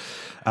goes.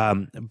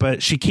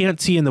 But she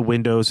can't see in the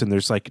windows, and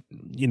there's so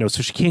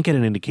she can't get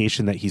an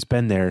indication that he's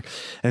been there.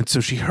 And so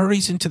she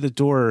hurries into the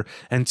door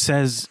and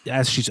says,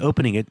 as she's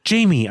opening it,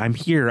 "Jamie, I'm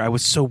here. I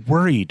was so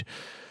worried."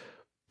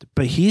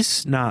 But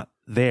he's not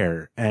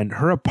there, and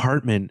her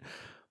apartment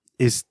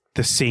is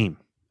the same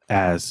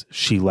as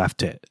she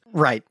left it.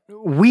 Right.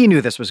 We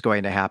knew this was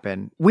going to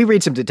happen. We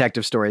read some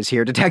detective stories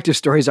here. Detective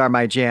stories are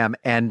my jam.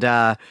 And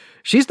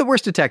she's the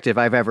worst detective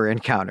I've ever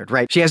encountered,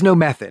 right? She has no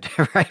method,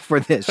 right, for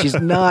this. She's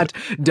not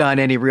done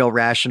any real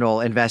rational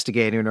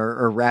investigating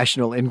or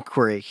rational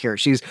inquiry here.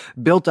 She's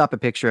built up a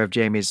picture of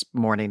Jamie's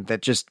morning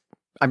that just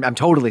I'm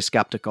totally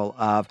skeptical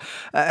of,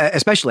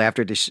 especially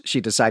after she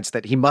decides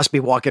that he must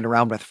be walking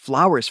around with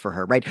flowers for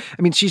her, right?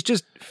 I mean, she's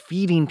just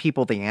feeding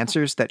people the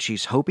answers that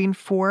she's hoping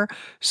for.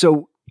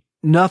 So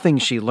nothing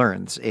she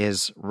learns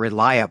is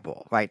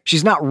reliable, right?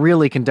 She's not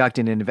really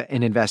conducting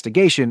an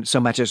investigation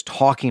so much as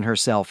talking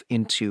herself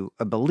into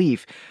a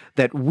belief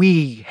that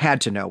we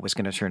had to know was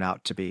going to turn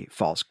out to be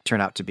false,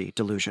 turn out to be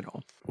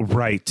delusional.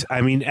 Right.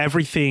 I mean,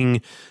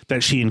 everything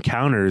that she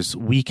encounters,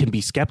 we can be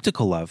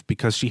skeptical of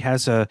because she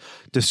has a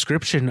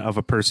description of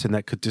a person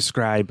that could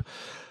describe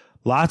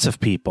lots of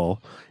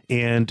people.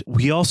 And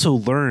we also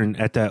learn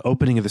at the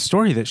opening of the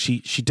story that she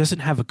doesn't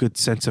have a good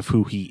sense of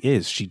who he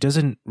is. She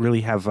doesn't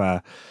really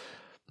have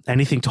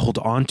anything to hold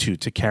on to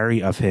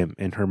carry of him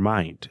in her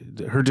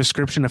mind. Her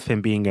description of him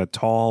being a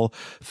tall,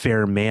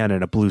 fair man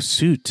in a blue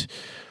suit,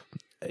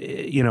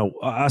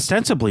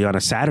 ostensibly on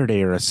a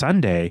Saturday or a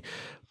Sunday,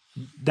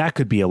 that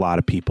could be a lot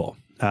of people.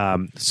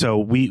 So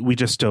we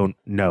just don't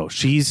know.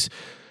 She's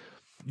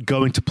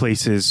going to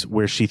places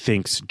where she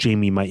thinks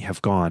Jamie might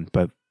have gone,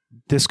 but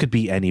this could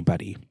be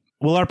anybody.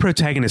 Well, our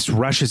protagonist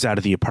rushes out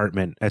of the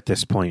apartment at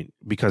this point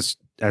because,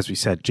 as we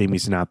said,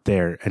 Jamie's not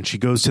there. And she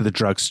goes to the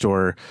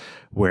drugstore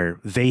where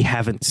they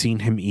haven't seen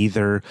him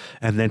either.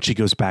 And then she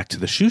goes back to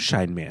the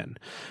shoeshine man.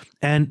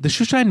 And the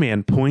shoeshine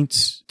man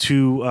points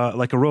to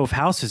like a row of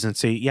houses and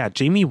say, yeah,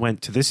 Jamie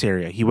went to this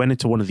area. He went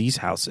into one of these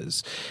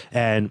houses.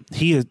 And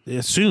he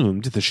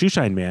assumed, the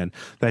shoeshine man,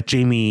 that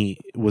Jamie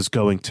was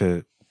going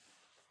to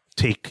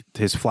take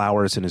his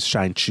flowers and his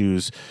shine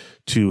shoes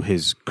to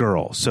his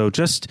girl. So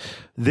just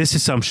this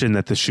assumption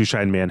that the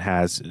shoeshine man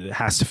has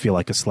to feel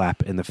like a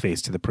slap in the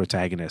face to the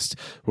protagonist,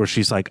 where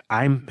she's like,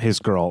 I'm his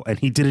girl, and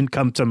he didn't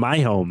come to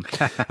my home,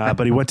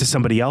 but he went to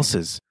somebody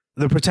else's.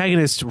 The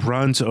protagonist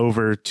runs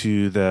over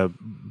to the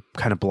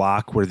kind of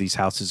block where these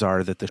houses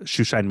are that the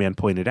shoeshine man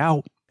pointed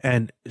out,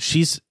 and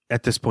she's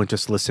at this point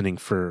just listening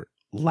for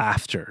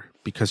laughter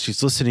because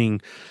she's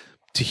listening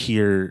to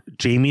hear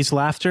Jamie's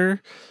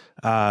laughter.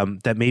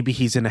 That maybe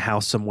he's in a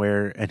house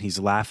somewhere and he's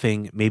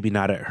laughing, maybe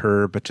not at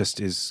her, but just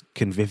is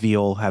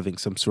convivial, having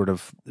some sort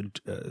of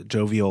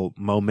jovial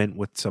moment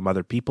with some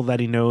other people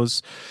that he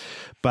knows.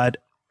 But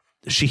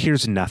she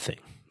hears nothing.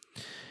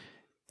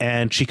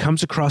 And she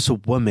comes across a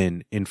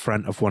woman in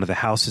front of one of the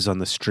houses on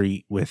the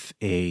street with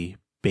a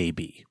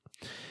baby.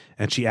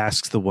 And she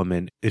asks the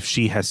woman if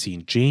she has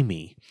seen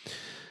Jamie.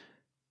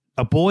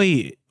 A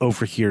boy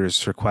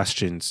overhears her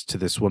questions to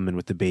this woman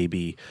with the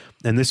baby,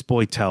 and this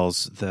boy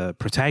tells the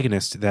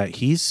protagonist that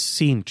he's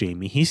seen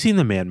Jamie. He's seen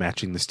the man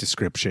matching this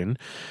description,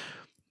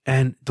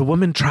 and the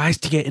woman tries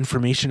to get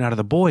information out of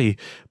the boy,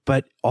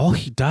 but all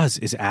he does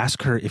is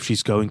ask her if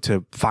she's going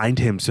to find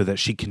him so that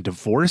she can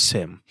divorce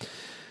him.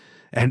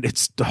 And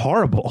it's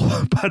horrible,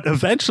 but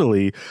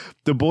eventually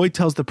the boy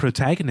tells the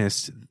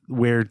protagonist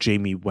where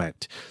Jamie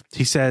went.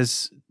 He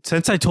says,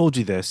 since I told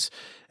you this,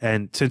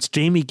 and since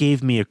Jamie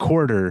gave me a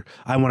quarter,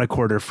 I want a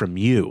quarter from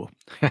you.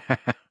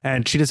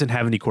 And she doesn't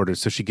have any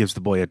quarters, so she gives the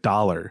boy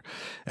 $1.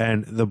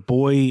 And the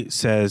boy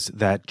says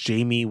that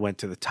Jamie went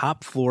to the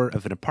top floor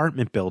of an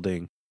apartment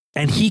building,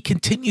 and he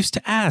continues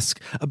to ask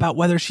about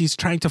whether she's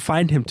trying to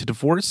find him to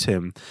divorce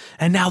him.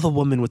 And now the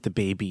woman with the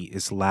baby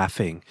is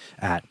laughing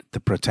at the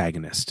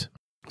protagonist.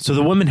 So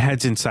the woman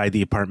heads inside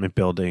the apartment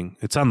building.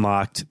 It's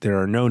unlocked.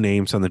 There are no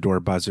names on the door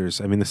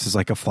buzzers. I mean, this is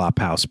like a flop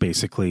house,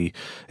 basically.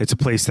 It's a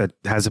place that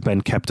hasn't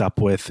been kept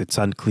up with. It's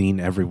unclean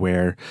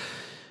everywhere.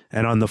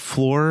 And on the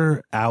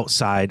floor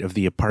outside of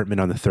the apartment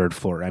on the third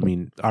floor, I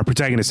mean, our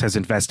protagonist has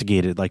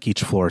investigated like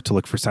each floor to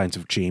look for signs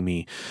of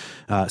Jamie.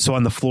 So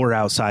on the floor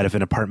outside of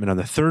an apartment on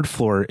the third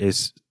floor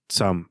is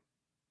some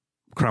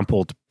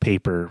crumpled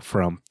paper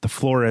from the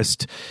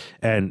florist,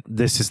 and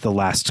this is the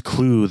last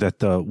clue that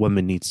the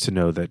woman needs to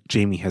know that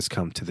Jamie has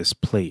come to this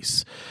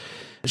place.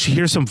 She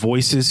hears some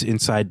voices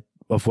inside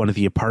of one of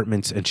the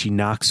apartments, and she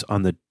knocks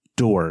on the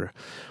door.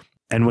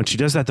 And when she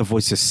does that, the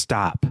voices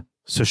stop.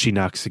 So she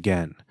knocks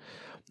again.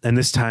 And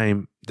this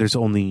time there's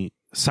only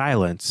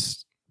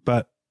silence,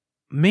 but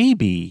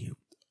maybe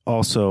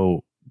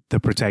also the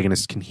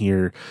protagonist can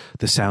hear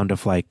the sound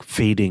of like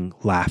fading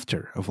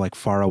laughter, of like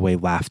faraway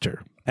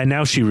laughter. And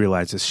now she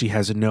realizes she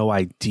has no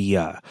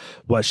idea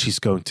what she's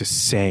going to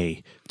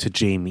say to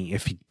Jamie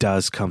if he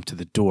does come to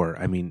the door.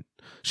 I mean,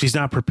 she's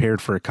not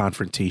prepared for a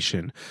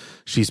confrontation.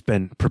 She's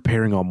been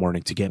preparing all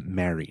morning to get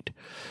married.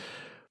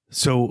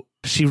 So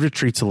she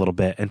retreats a little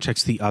bit and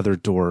checks the other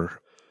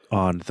door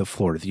on the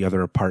floor, the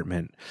other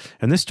apartment.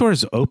 And this door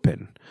is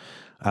open.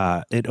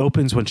 It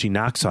opens when she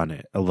knocks on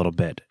it a little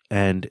bit,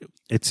 and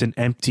it's an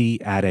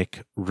empty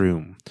attic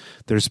room.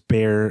 There's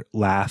bare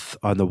lath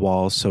on the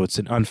walls, so it's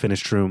an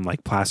unfinished room,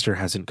 like plaster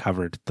hasn't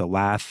covered the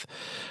lath.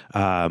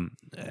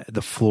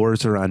 The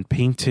floors are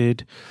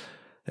unpainted,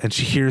 and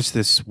she hears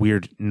this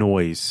weird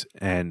noise,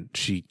 and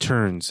she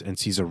turns and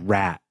sees a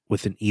rat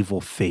with an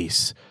evil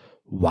face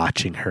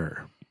watching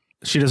her.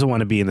 She doesn't want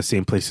to be in the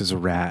same place as a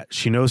rat.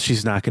 She knows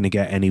she's not going to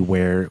get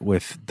anywhere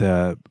with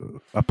the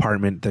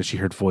apartment that she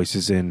heard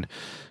voices in.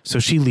 So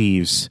she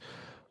leaves,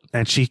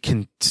 and she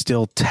can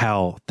still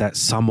tell that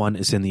someone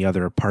is in the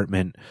other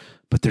apartment,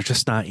 but they're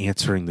just not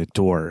answering the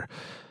door.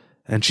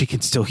 And she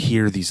can still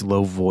hear these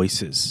low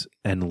voices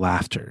and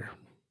laughter.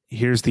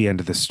 Here's the end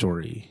of the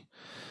story.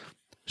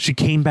 She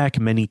came back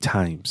many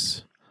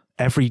times,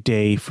 every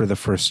day for the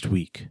first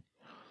week.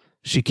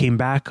 She came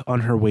back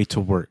on her way to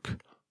work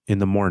in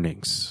the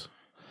mornings.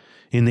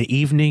 In the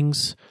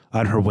evenings,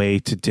 on her way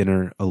to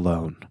dinner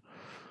alone.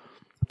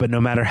 But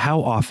no matter how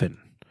often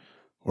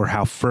or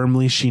how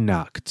firmly she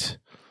knocked,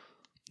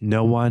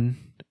 no one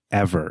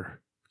ever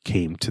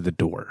came to the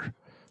door.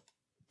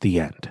 The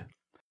end.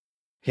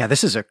 Yeah,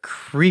 this is a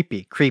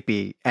creepy,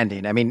 creepy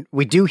ending. I mean,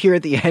 we do here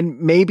at the end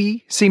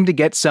maybe seem to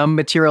get some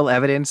material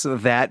evidence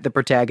that the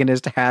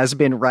protagonist has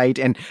been right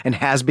and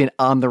has been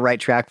on the right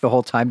track the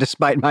whole time,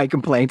 despite my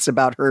complaints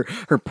about her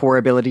poor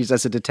abilities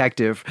as a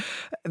detective.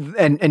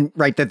 And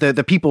right, that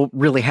the people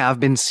really have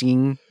been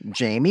seeing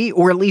Jamie,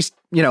 or at least,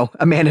 you know,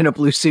 a man in a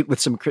blue suit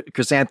with some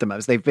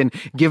chrysanthemums. They've been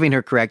giving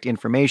her correct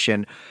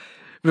information.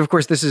 But of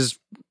course, this is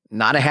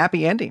not a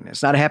happy ending.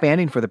 It's not a happy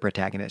ending for the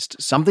protagonist.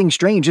 Something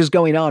strange is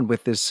going on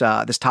with this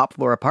top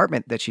floor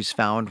apartment that she's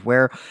found,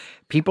 where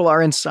people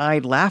are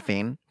inside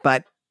laughing,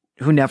 but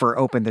who never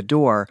open the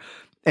door.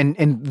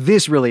 And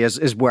this really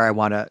is where I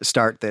want to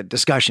start the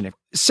discussion.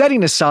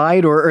 Setting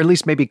aside, or at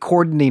least maybe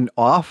cordoning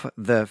off,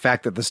 the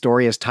fact that the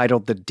story is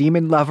titled The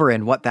Demon Lover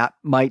and what that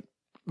might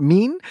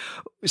mean,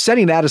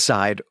 setting that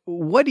aside,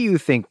 what do you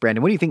think,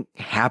 Brandon? What do you think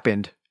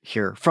happened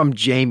here from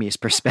Jamie's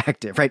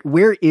perspective, right?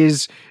 Where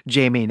is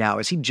Jamie now?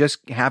 Is he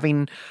just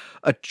having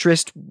a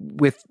tryst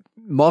with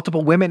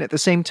multiple women at the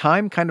same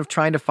time, kind of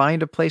trying to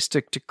find a place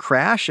to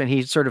crash, and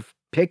he sort of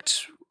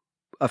picked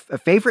a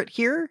favorite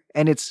here,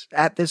 and it's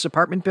at this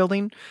apartment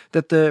building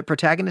that the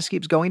protagonist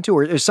keeps going to,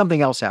 or is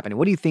something else happening?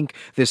 What do you think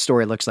this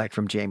story looks like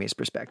from Jamie's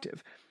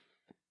perspective?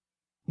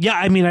 Yeah,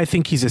 I mean, I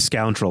think he's a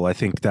scoundrel. I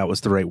think that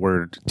was the right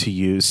word to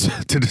use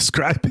to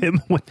describe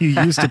him when you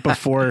used it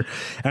before,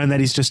 and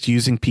that he's just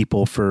using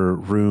people for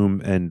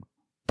room and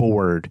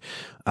board.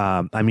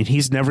 I mean,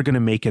 he's never going to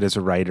make it as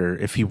a writer.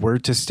 If he were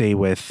to stay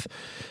with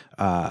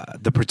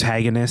the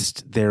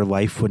protagonist, their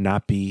life would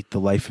not be the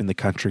life in the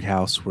country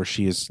house where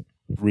she has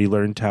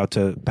relearned how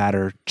to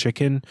batter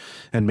chicken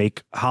and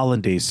make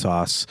hollandaise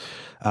sauce,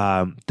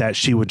 that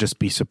she would just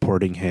be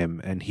supporting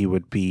him, and he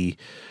would be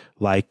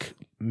like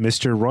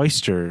Mr.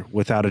 Royster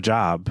without a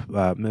job.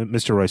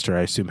 Mr. Royster,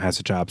 I assume, has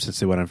a job since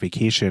they went on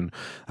vacation,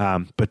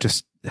 but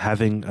just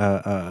having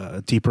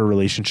a deeper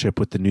relationship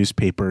with the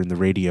newspaper and the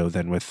radio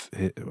than with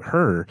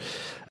her.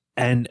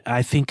 And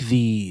I think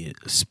the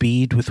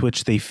speed with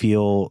which they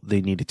feel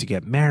they needed to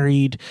get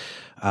married,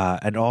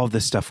 and all of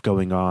this stuff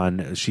going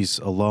on, she's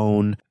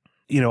alone.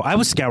 You know, I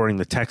was scouring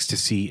the text to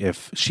see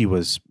if she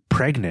was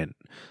pregnant,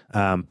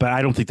 but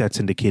I don't think that's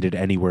indicated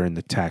anywhere in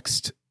the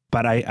text.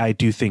 But I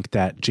do think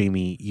that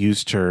Jamie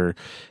used her,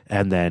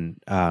 and then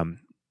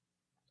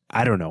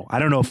I don't know. I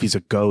don't know if he's a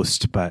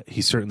ghost, but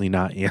he's certainly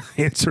not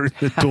answering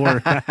the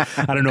door.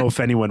 I don't know if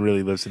anyone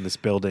really lives in this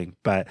building,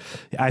 but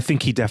I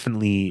think he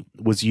definitely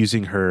was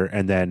using her,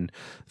 and then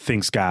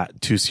things got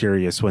too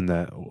serious when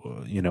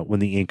when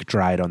the ink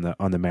dried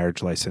on the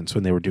marriage license,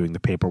 when they were doing the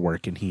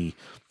paperwork, and he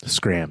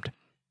scrammed.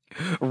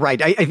 Right.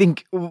 I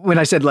think when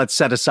I said let's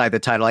set aside the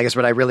title, I guess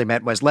what I really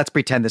meant was let's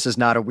pretend this is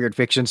not a weird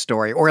fiction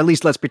story, or at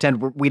least let's pretend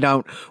we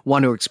don't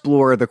want to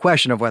explore the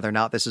question of whether or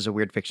not this is a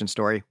weird fiction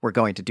story. We're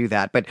going to do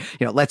that. But,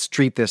 let's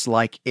treat this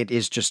like it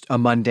is just a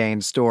mundane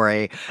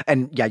story.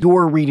 And yeah,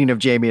 your reading of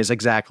Jamie is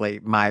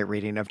exactly my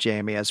reading of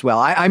Jamie as well.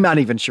 I'm not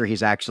even sure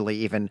he's actually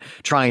even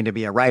trying to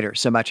be a writer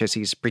so much as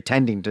he's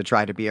pretending to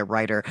try to be a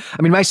writer.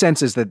 I mean, my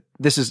sense is that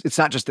it's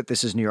not just that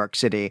this is New York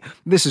City,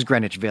 this is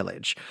Greenwich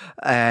Village,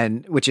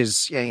 and which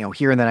is,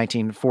 here in the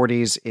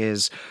 1940s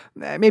is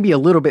maybe a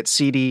little bit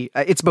seedy.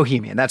 It's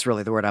bohemian. That's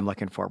really the word I'm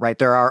looking for, right?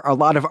 There are a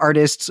lot of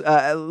artists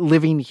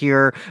living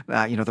here.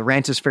 The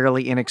rent is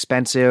fairly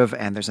inexpensive,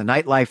 and there's a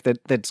nightlife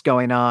that's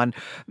going on.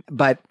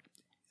 But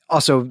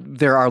Also,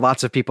 there are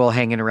lots of people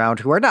hanging around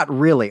who are not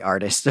really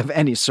artists of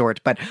any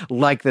sort, but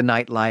like the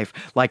nightlife,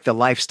 like the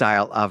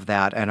lifestyle of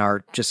that, and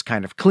are just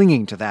kind of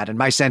clinging to that. And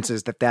my sense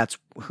is that that's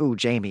who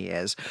Jamie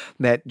is,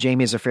 that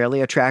Jamie is a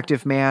fairly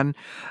attractive man.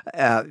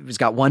 He's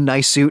got one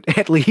nice suit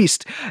at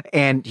least,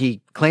 and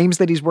he claims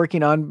that he's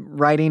working on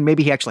writing.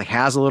 Maybe he actually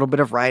has a little bit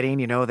of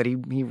writing, that he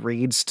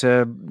reads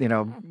to,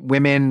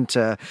 women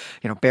to,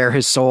 bare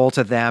his soul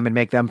to them and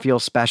make them feel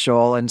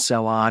special and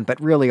so on. But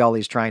really all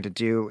he's trying to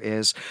do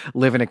is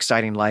live an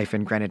exciting life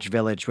in Greenwich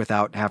Village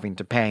without having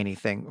to pay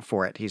anything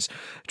for it. He's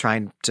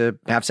trying to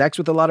have sex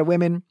with a lot of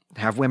women,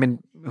 have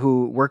women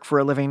who work for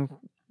a living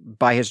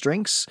buy his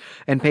drinks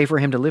and pay for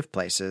him to live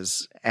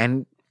places.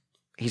 And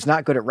he's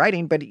not good at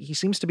writing, but he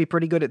seems to be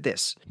pretty good at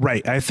this.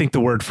 Right. I think the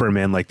word for a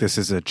man like this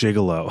is a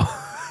gigolo.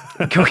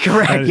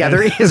 Correct. Yeah,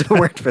 there is a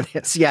word for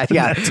this. Yeah.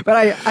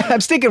 But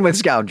I'm sticking with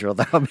scoundrel,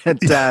 though.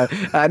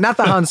 But, not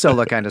the Han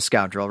Solo kind of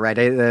scoundrel, right?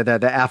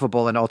 The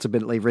affable and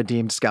ultimately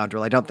redeemed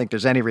scoundrel. I don't think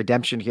there's any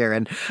redemption here.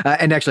 And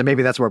actually,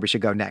 maybe that's where we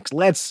should go next.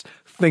 Let's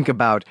think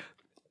about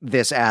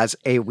this as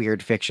a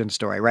weird fiction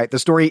story, right? The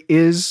story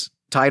is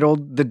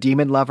titled The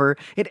Demon Lover.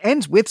 It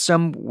ends with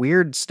some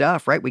weird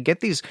stuff, right? We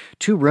get these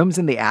 2 rooms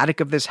in the attic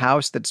of this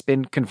house that's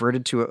been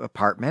converted to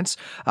apartments.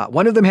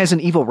 One of them has an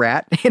evil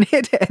rat in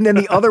it, and then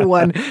the other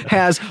one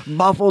has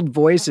muffled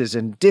voices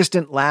and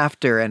distant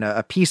laughter and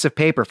a piece of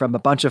paper from a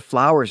bunch of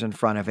flowers in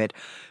front of it.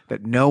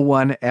 But no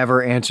one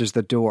ever answers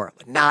the door.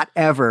 Not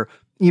ever,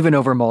 even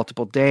over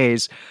multiple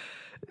days.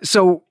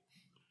 So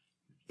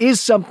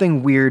is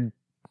something weird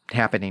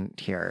happening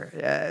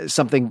here?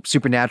 Something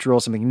supernatural,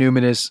 something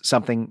numinous,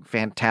 something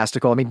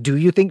fantastical. I mean, do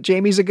you think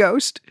Jamie's a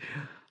ghost?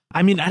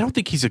 I mean, I don't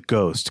think he's a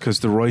ghost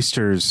because the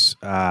Roysters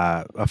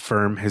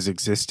affirm his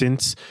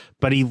existence,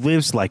 but he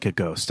lives like a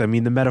ghost. I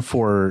mean, the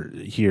metaphor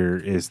here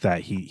is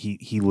that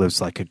he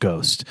lives like a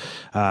ghost,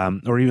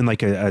 or even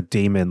like a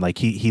daemon. Like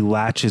he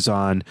latches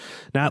on,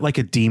 not like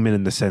a demon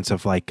in the sense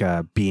of like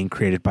being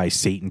created by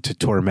Satan to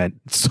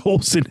torment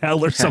souls in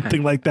hell or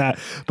something like that,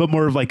 but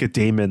more of like a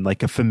daemon,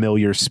 like a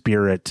familiar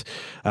spirit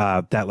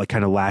that like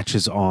kind of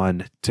latches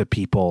on to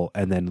people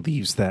and then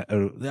leaves that.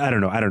 I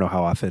don't know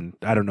how often.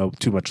 I don't know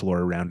too much lore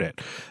around it,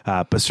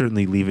 but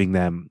certainly leaving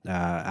them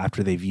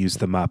after they've used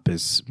them up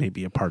is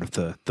maybe a part of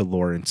the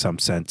lore in some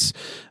sense,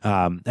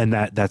 and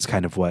that's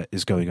kind of what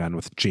is going on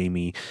with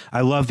Jamie.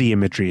 I love the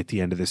imagery at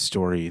the end of this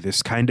story.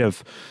 This kind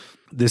of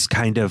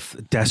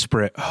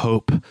desperate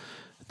hope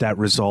that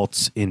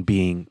results in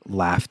being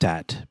laughed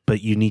at,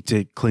 but you need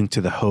to cling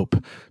to the hope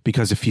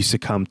because if you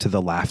succumb to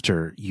the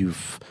laughter,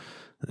 you've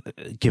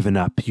given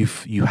up.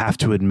 You have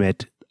to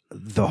admit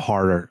the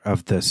horror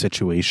of the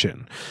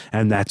situation,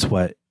 and that's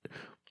what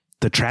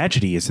the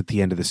tragedy is at the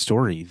end of the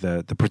story.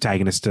 The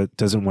protagonist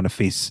doesn't want to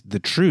face the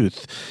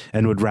truth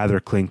and would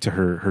rather cling to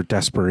her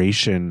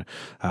desperation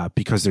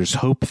because there's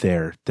hope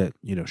there that,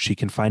 she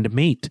can find a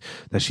mate,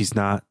 that she's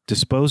not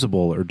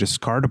disposable or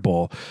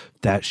discardable,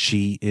 that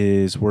she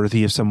is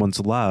worthy of someone's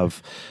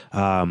love.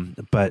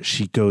 But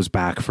she goes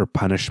back for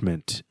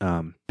punishment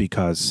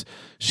because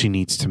she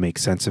needs to make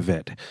sense of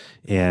it.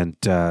 And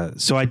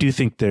so I do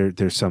think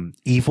there's some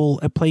evil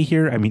at play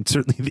here. I mean,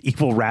 certainly the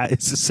evil rat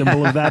is a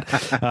symbol of that.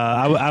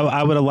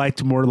 I would have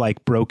liked more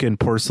like broken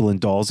porcelain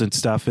dolls and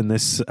stuff in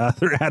this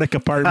other attic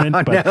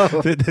apartment, but no.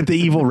 the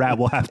evil rat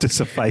will have to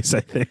suffice,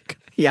 I think.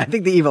 Yeah, I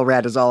think the evil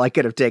rat is all I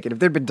could have taken. If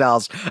there'd been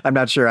dolls, I'm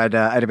not sure I'd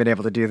have been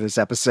able to do this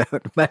episode.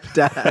 But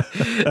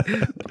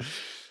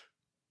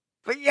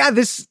yeah,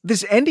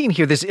 this ending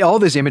here, all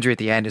this imagery at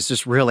the end is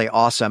just really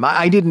awesome.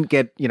 I didn't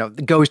get,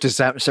 the ghost is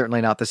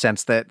certainly not the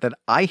sense that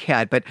I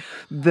had, but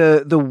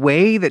the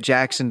way that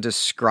Jackson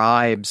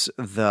describes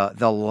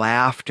the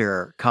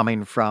laughter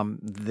coming from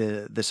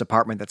this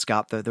apartment that's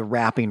got the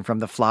wrapping from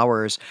the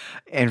flowers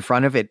in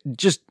front of it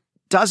just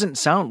doesn't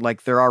sound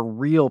like there are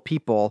real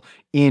people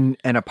in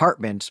an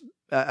apartment,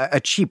 a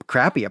cheap,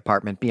 crappy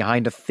apartment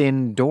behind a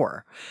thin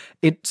door.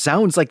 It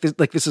sounds like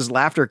this is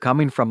laughter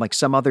coming from like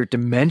some other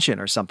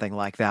dimension or something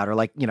like that, or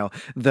like,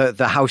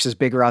 the house is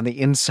bigger on the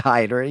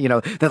inside, or,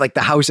 that like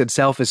the house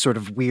itself is sort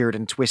of weird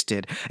and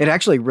twisted. It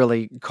actually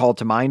really called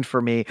to mind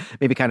for me,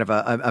 maybe kind of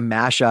a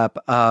mashup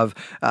of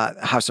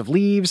House of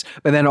Leaves,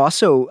 but then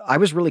also I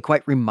was really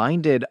quite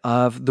reminded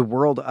of the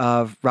world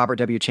of Robert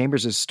W.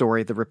 Chambers'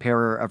 story, The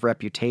Repairer of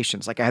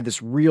Reputations. Like I had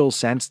this real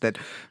sense that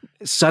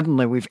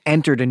suddenly we've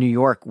entered a New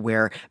York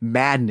where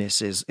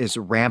madness is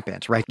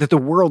rampant, right? That the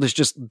world is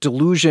just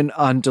delusion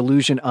on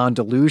delusion on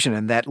delusion,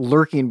 and that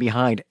lurking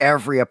behind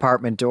every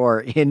apartment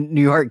door in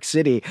New York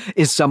City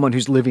is someone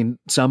who's living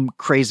some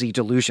crazy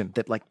delusion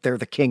that like they're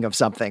the king of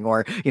something,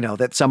 or,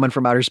 that someone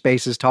from outer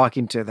space is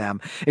talking to them.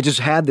 It just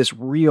had this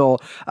real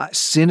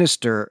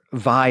sinister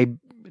vibe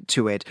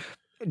to it.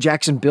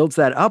 Jackson builds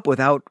that up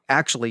without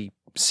actually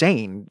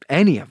saying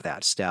any of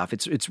that stuff.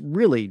 It's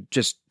really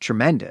just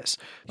tremendous.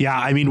 Yeah,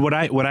 I mean, what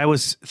I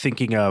was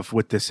thinking of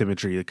with this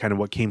imagery, kind of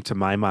what came to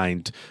my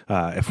mind,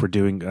 if we're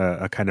doing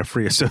a kind of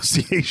free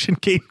association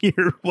game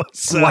here,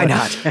 was why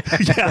not?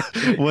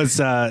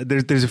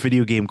 There's a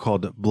video game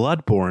called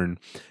Bloodborne,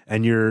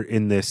 and you're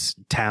in this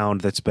town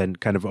that's been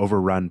kind of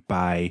overrun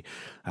by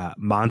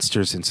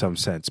monsters in some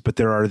sense, but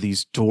there are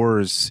these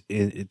doors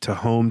to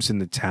homes in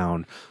the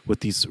town with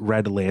these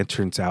red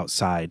lanterns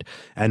outside,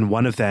 and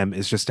one of them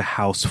is just a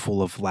house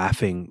full of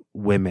laughing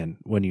women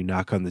when you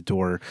knock on the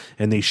door,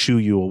 and they shoo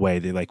you away.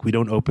 They're like, we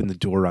don't open the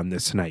door on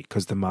this night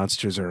because the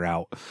monsters are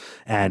out.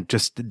 And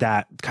just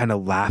that kind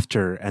of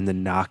laughter and the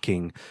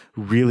knocking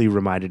really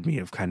reminded me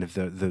of kind of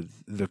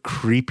the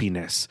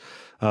creepiness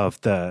of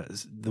the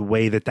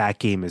way that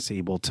game is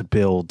able to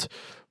build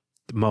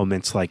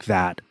moments like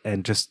that.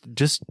 And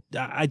just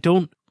I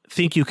don't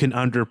think you can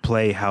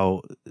underplay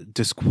how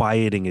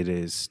disquieting it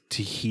is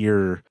to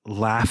hear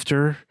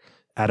laughter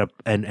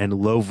and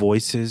low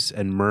voices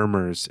and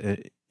murmurs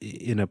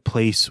in a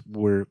place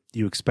where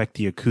you expect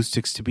the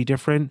acoustics to be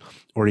different,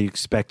 or you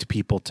expect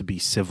people to be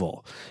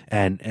civil.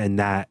 And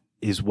that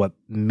is what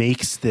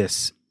makes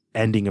this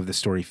ending of the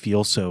story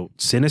feel so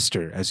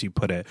sinister, as you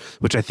put it,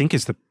 which I think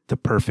is the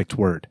perfect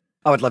word.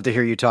 I would love to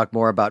hear you talk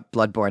more about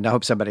Bloodborne. I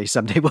hope somebody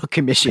someday will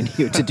commission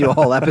you to do a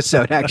whole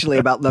episode actually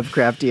about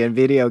Lovecraftian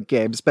video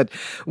games. But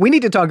we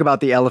need to talk about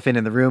the elephant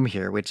in the room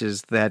here, which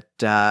is that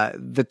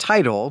the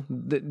title,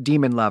 the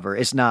Demon Lover,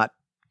 is not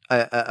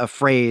a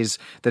phrase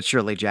that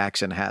Shirley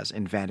Jackson has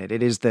invented.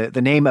 It is the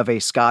name of a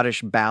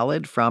Scottish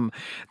ballad from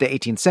the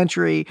 18th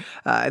century.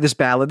 This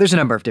ballad, there's a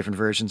number of different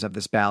versions of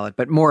this ballad,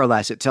 but more or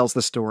less it tells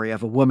the story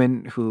of a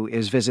woman who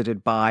is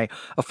visited by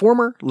a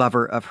former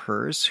lover of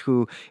hers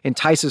who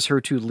entices her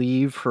to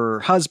leave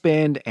her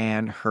husband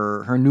and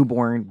her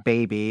newborn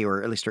baby,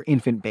 or at least her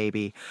infant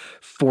baby,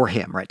 for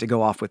him, right, to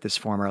go off with this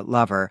former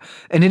lover.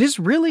 And it is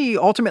really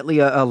ultimately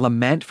a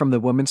lament from the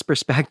woman's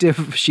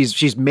perspective.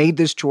 She's made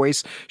this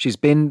choice. She's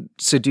been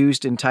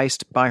seduced,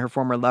 enticed by her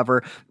former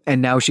lover,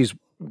 and now she's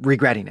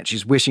regretting it.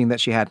 She's wishing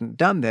that she hadn't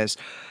done this.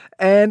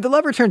 And the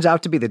lover turns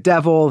out to be the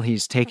devil.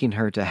 He's taking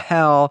her to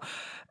hell.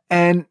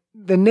 And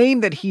the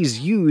name that he's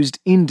used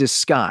in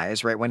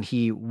disguise, right, when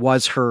he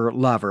was her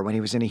lover, when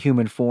he was in a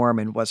human form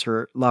and was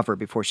her lover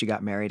before she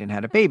got married and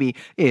had a baby,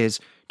 is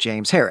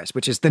James Harris,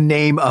 which is the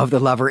name of the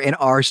lover in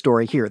our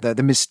story here,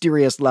 the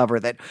mysterious lover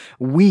that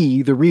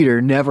we, the reader,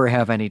 never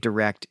have any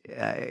direct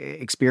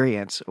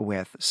experience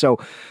with. So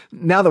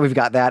now that we've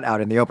got that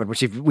out in the open,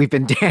 which we've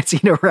been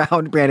dancing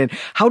around, Brandon,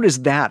 how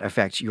does that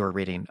affect your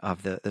reading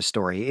of the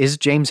story? Is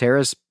James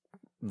Harris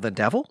the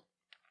devil?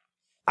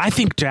 I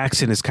think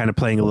Jackson is kind of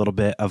playing a little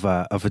bit of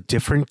a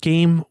different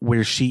game,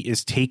 where she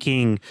is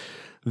taking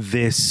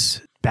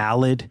this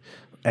ballad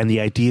and the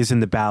ideas in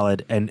the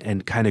ballad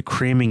and kind of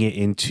cramming it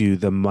into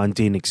the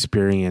mundane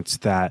experience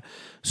that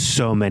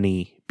so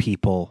many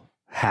people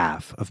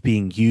have, of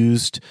being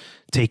used,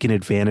 taken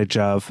advantage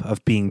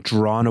of being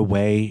drawn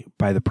away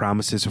by the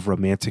promises of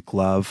romantic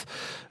love,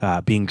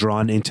 being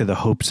drawn into the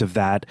hopes of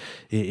that,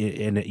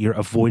 and you're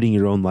avoiding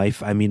your own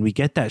life. I mean, we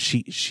get that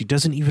she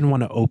doesn't even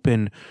want to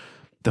open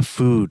the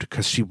food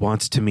because she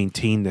wants to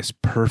maintain this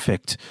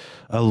perfect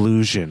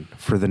illusion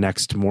for the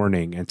next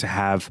morning, and to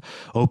have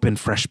open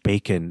fresh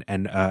bacon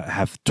and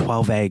have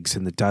 12 eggs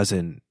in the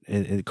dozen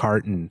in the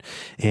carton,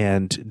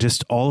 and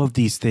just all of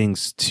these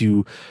things.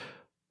 To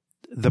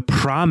the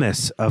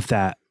promise of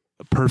that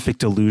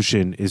perfect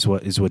illusion is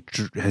what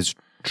has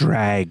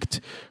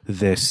dragged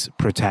this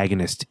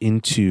protagonist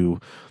into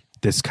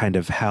this kind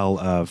of hell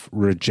of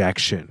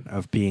rejection,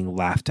 of being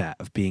laughed at,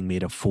 of being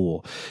made a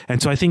fool. And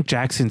so I think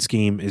Jackson's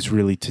game is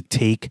really to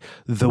take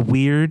the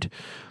weird,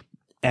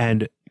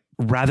 and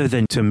rather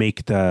than to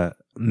make the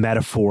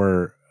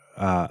metaphor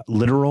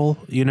literal,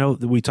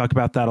 we talk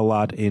about that a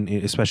lot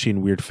especially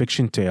in weird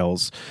fiction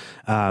tales.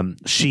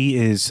 She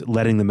is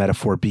letting the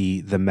metaphor be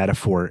the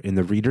metaphor in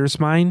the reader's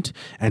mind,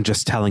 and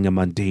just telling a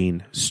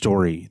mundane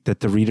story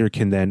that the reader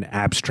can then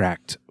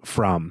abstract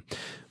from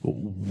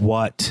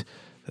what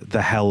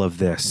the hell of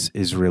this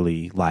is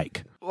really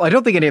like. Well, I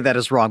don't think any of that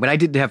is wrong, but I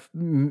did have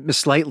a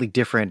slightly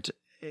different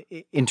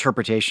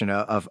interpretation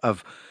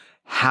of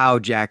how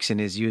Jackson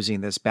is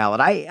using this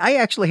ballad. I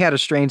actually had a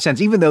strange sense,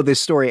 even though this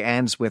story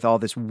ends with all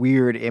this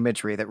weird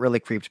imagery that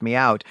really creeped me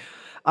out.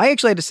 I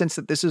actually had a sense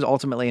that this is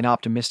ultimately an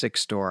optimistic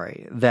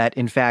story, that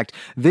in fact,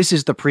 this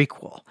is the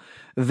prequel.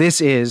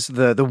 This is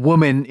the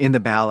woman in the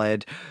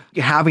ballad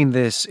having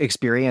this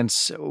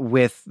experience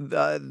with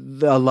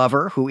the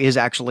lover who is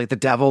actually the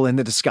devil in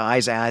the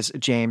disguise as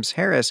James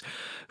Harris,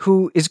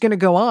 who is going to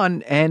go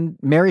on and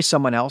marry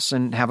someone else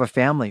and have a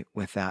family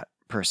with that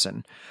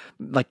person,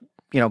 like,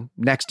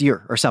 next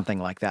year or something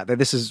like that. That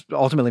this is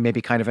ultimately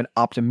maybe kind of an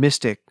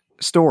optimistic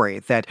story,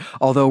 that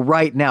although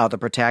right now the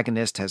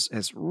protagonist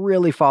has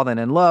really fallen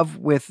in love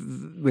with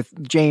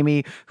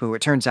Jamie, who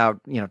it turns out,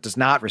 does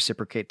not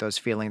reciprocate those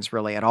feelings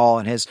really at all,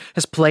 and has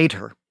played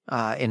her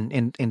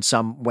in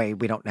some way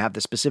we don't have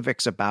the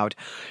specifics about.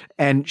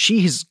 And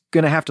she has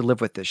going to have to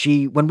live with this.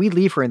 When we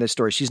leave her in this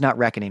story, she's not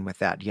reckoning with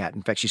that yet.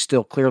 In fact, she's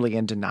still clearly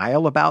in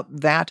denial about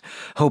that,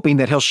 hoping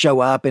that he'll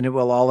show up and it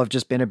will all have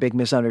just been a big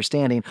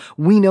misunderstanding.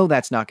 We know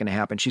that's not going to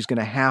happen. She's going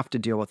to have to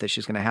deal with this.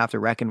 She's going to have to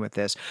reckon with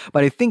this.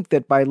 But I think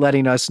that by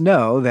letting us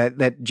know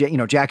that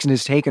Jackson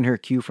has taken her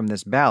cue from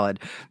this ballad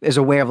is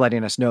a way of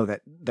letting us know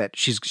that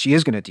she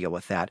is going to deal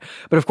with that.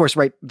 But of course,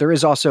 right, there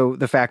is also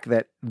the fact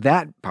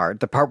that part,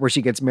 the part where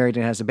she gets married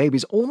and has a baby,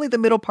 is only the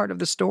middle part of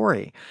the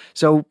story.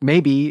 So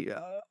maybe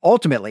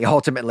ultimately,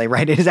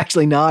 right, it is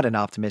actually not an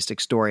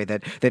optimistic story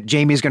that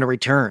Jamie is going to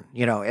return,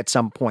 at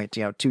some point,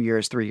 2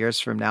 years, 3 years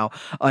from now,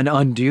 and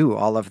undo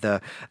all of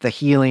the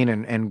healing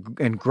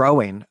and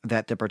growing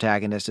that the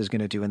protagonist is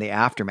going to do in the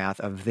aftermath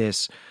of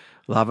this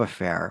love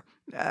affair.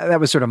 That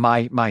was sort of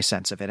my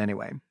sense of it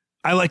anyway.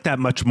 I like that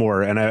much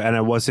more, and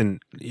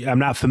I'm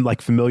not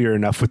familiar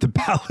enough with the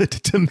ballad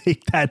to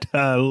make that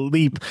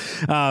leap,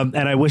 and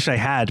I wish I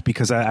had,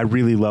 because I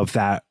really love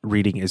that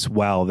reading as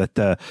well. That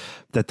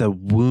the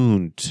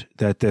wound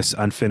that this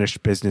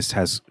unfinished business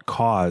has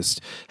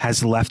caused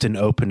has left an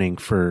opening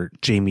for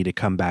Jamie to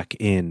come back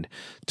in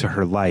to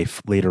her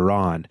life later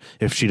on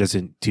if she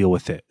doesn't deal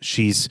with it.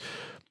 She's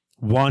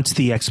wants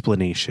the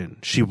explanation.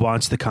 She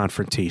wants the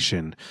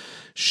confrontation.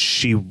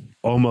 She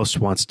almost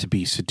wants to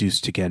be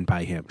seduced again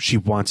by him. She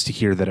wants to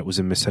hear that it was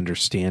a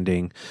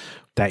misunderstanding,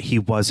 that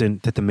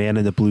the man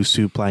in the blue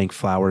suit buying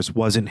flowers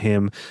wasn't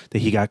him, that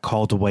he got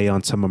called away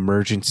on some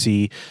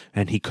emergency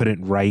and he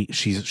couldn't write.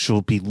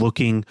 She'll be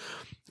looking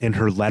in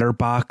her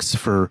letterbox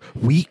for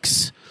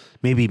weeks,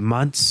 maybe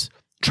months,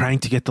 trying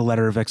to get the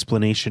letter of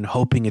explanation,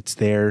 hoping it's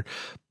there.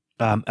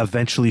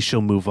 Eventually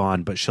she'll move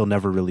on, but she'll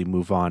never really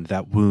move on.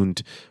 That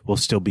wound will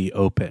still be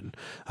open.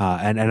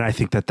 And I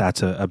think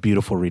that's a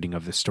beautiful reading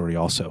of this story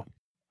also.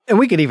 And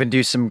we could even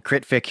do some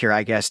crit fic here,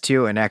 I guess,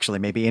 too, and actually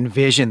maybe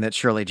envision that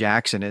Shirley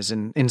Jackson is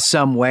in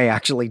some way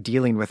actually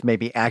dealing with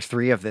maybe Act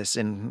 3 of this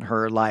in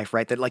her life,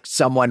 right? That like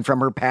someone from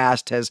her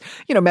past has,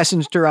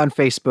 messaged her on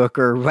Facebook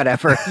or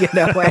whatever,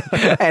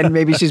 and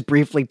maybe she's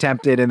briefly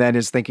tempted and then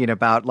is thinking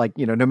about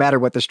no matter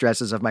what the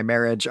stresses of my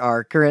marriage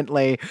are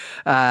currently,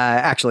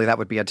 actually that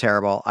would be a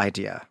terrible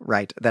idea,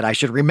 right? That I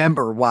should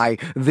remember why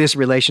this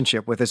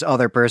relationship with this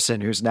other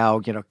person who's now,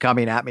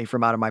 coming at me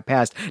from out of my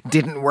past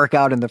didn't work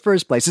out in the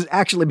first place is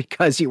actually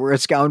because you were a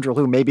scoundrel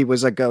who maybe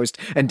was a ghost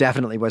and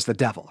definitely was the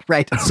devil,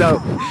 right? So,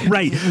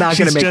 right, not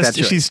going to make that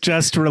choice. She's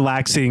just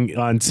relaxing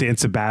on San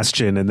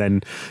Sebastian and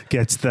then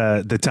gets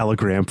the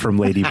telegram from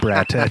Lady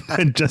Brett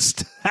and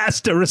just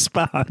has to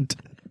respond.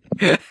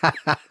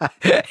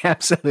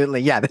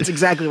 Absolutely. Yeah, that's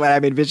exactly what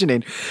I'm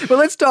envisioning. But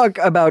let's talk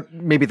about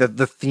maybe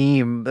the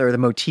theme or the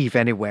motif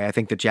anyway, I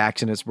think that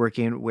Jackson is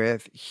working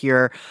with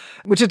here,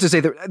 which is to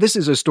say that this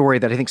is a story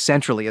that I think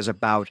centrally is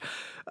about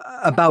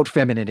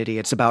femininity.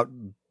 It's about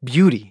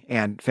beauty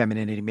and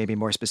femininity, maybe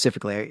more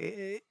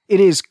specifically. It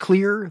is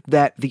clear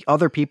that the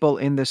other people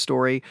in this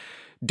story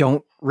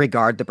don't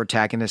regard the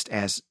protagonist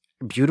as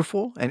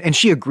beautiful, and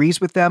she agrees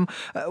with them.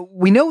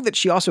 We know that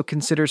she also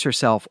considers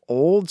herself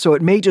old, so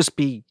it may just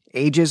be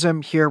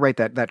ageism here, right?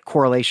 That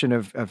correlation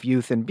of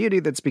youth and beauty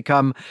that's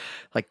become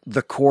like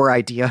the core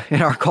idea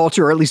in our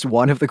culture, or at least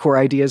one of the core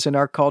ideas in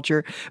our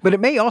culture. But it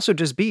may also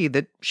just be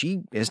that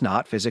she is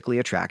not physically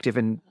attractive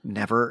and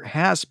never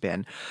has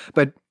been.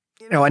 But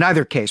in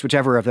either case,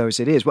 whichever of those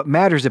it is, what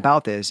matters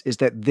about this is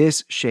that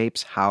this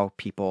shapes how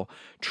people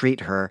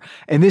treat her.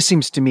 And this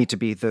seems to me to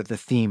be the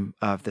theme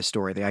of the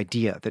story, the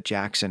idea that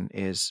Jackson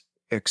is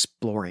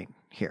exploring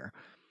here.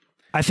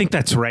 I think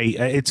that's right.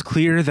 It's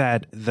clear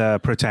that the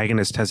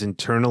protagonist has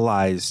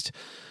internalized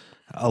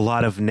a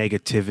lot of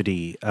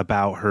negativity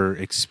about her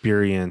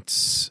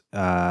experience,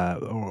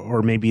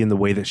 or maybe in the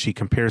way that she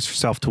compares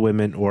herself to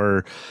women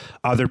or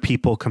other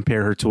people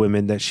compare her to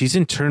women, that she's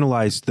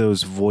internalized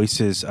those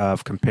voices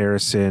of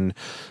comparison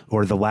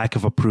or the lack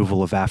of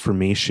approval, of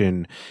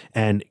affirmation,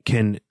 and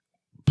can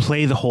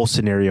play the whole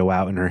scenario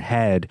out in her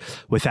head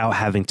without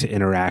having to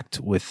interact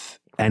with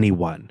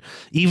anyone.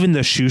 Even the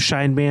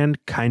shoeshine man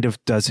kind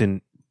of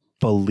doesn't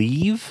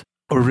believe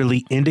or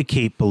really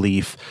indicate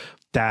belief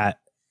that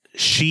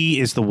she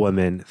is the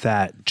woman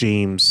that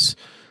James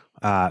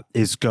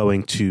is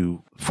going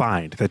to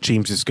find, that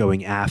James is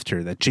going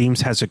after, that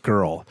James has a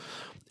girl.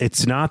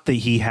 It's not that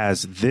he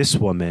has this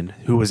woman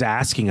who was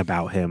asking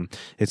about him.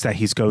 It's that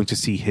he's going to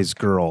see his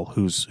girl,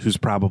 who's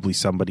probably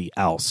somebody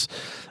else.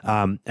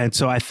 And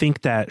so I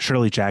think that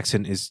Shirley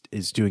Jackson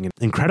is doing an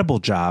incredible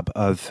job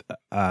of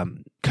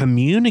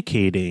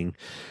communicating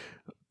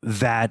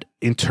that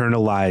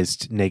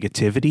internalized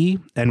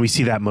negativity. And we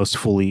see that most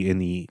fully in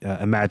the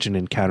imagined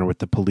encounter with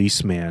the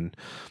policeman.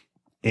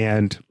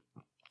 And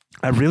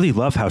I really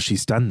love how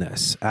she's done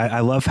this.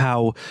 I love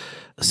how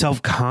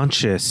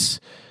self-conscious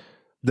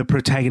the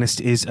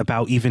protagonist is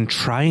about even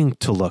trying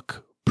to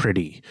look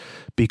pretty,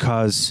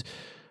 because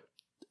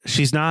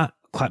she's not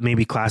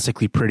maybe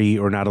classically pretty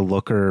or not a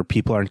looker.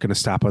 People aren't going to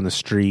stop on the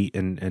street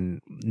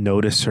and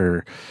notice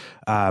her.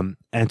 And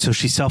so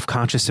she's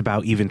self-conscious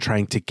about even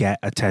trying to get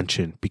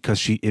attention,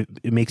 because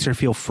it makes her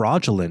feel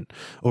fraudulent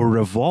or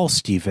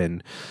revulsed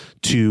even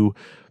to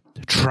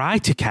try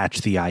to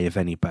catch the eye of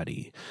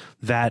anybody,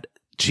 that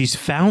she's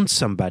found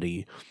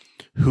somebody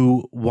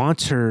who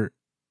wants her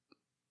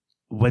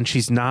when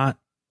she's not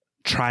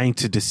trying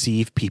to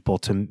deceive people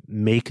to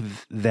make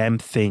them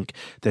think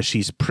that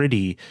she's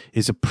pretty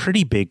is a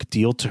pretty big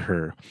deal to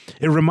her.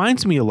 It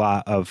reminds me a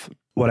lot of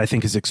what I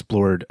think is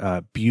explored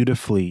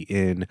beautifully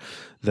in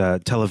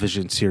the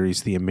television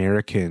series The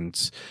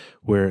Americans,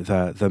 where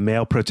the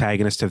male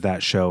protagonist of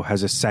that show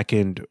has a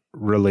second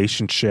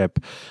relationship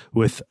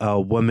with a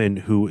woman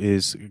who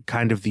is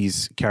kind of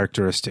these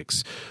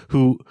characteristics,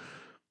 who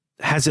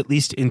has at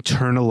least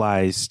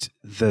internalized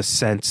the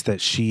sense that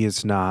she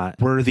is not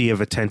worthy of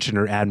attention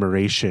or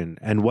admiration.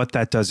 And what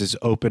that does is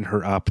open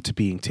her up to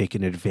being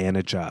taken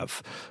advantage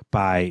of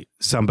by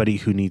somebody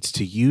who needs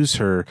to use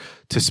her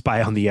to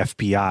spy on the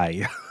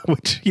FBI,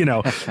 which, you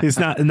know, is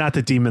not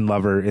the demon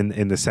lover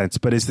in the sense,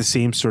 but is the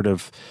same sort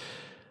of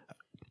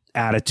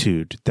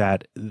attitude,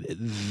 that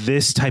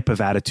this type of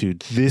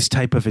attitude, this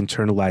type of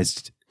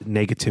internalized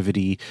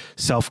negativity,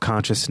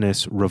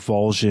 self-consciousness,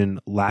 revulsion,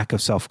 lack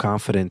of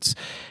self-confidence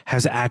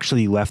has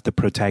actually left the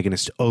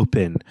protagonist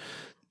open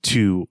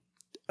to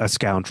a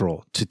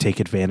scoundrel to take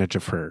advantage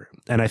of her.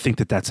 And I think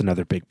that that's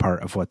another big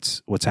part of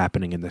what's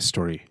happening in this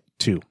story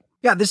too.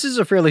 Yeah, this is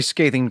a fairly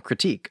scathing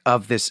critique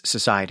of this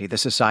society, the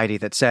society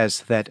that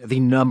says that the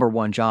number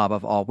one job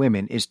of all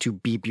women is to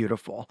be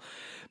beautiful.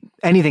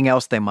 Anything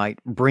else they might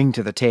bring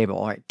to the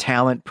table, right?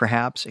 Talent,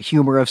 perhaps, a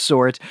humor of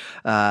sort,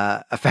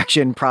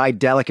 affection, pride,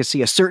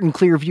 delicacy, a certain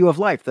clear view of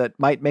life that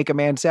might make a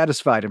man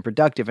satisfied and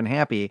productive and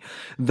happy.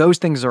 Those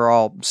things are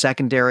all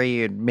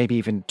secondary and maybe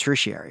even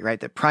tertiary, right?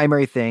 The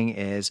primary thing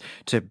is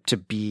to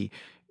be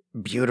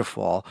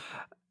beautiful.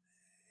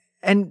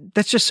 And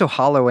that's just so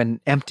hollow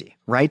and empty,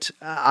 right?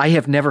 I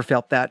have never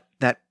felt that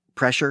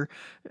pressure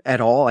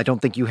at all. I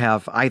don't think you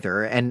have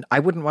either. And I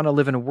wouldn't want to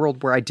live in a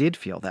world where I did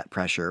feel that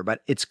pressure.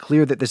 But it's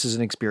clear that this is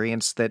an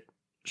experience that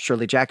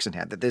Shirley Jackson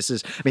had, that this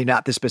is, I mean,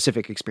 not this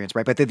specific experience,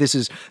 right? But that this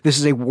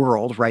is a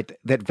world, right,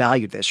 that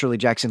valued this. Shirley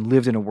Jackson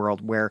lived in a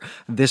world where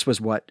this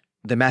was what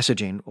the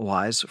messaging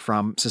was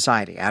from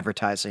society,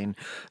 advertising,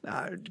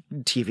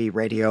 TV,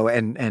 radio,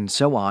 and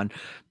so on.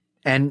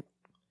 And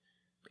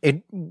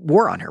it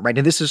wore on her, right?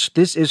 And this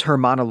is her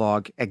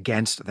monologue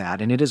against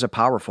that, and it is a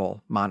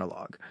powerful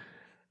monologue.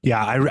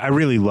 Yeah, I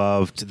really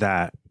loved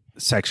that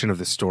section of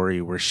the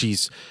story where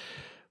she's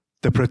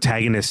the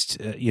protagonist,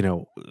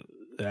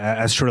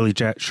 as Shirley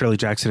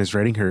Jackson is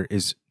writing her,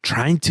 is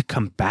trying to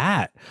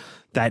combat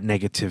that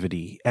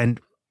negativity,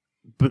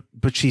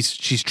 but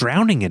she's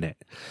drowning in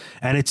it,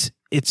 and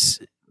it's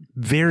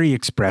very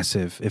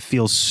expressive. It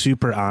feels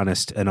super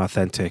honest and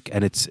authentic,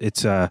 and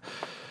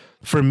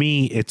for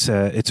me, it's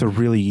a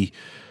really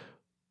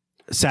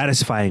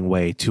satisfying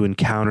way to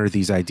encounter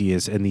these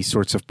ideas and these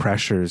sorts of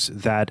pressures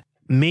that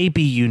may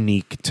be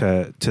unique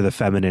to the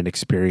feminine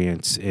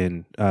experience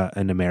in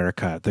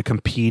America, the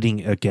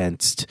competing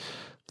against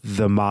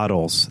the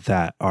models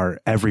that are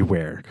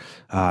everywhere,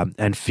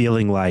 and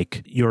feeling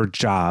like your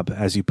job,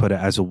 as you put it,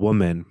 as a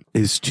woman,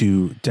 is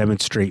to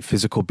demonstrate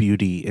physical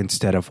beauty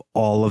instead of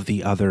all of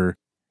the other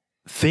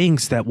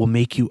things that will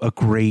make you a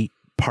great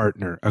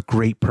partner, a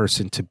great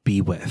person to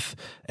be with,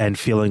 and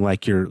feeling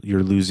like you're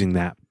losing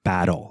that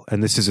battle.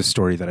 And this is a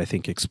story that I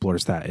think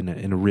explores that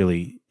in a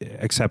really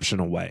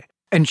exceptional way.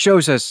 And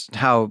shows us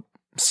how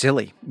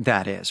silly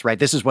that is, right?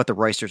 This is what the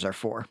Roysters are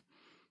for,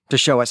 to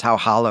show us how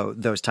hollow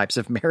those types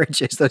of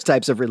marriages, those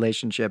types of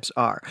relationships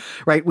are,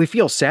 right? We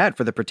feel sad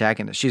for the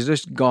protagonist.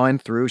 She's going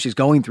through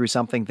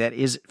something that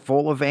is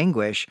full of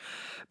anguish,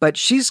 but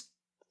she's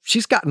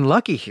gotten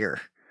lucky here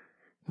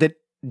that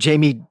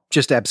Jamie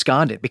just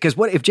absconded. Because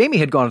what if Jamie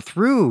had gone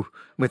through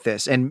with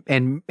this and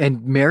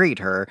married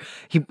her?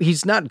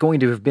 He's not going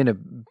to have been a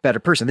better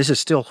person. This is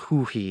still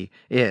who he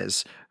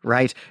is,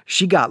 right?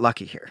 She got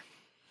lucky here.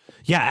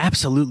 Yeah,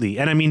 absolutely.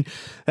 And I mean,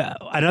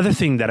 another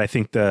thing that I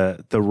think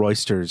the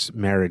Roysters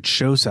marriage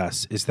shows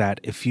us is that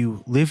if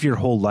you live your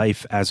whole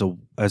life as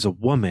a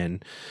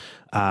woman,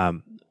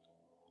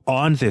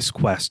 on this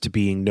quest to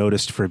being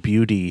noticed for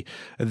beauty,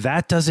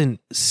 that doesn't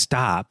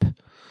stop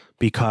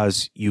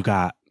because you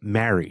got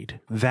married.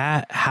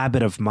 That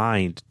habit of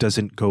mind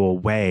doesn't go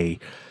away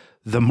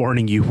the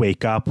morning you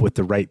wake up with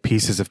the right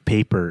pieces of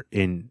paper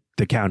in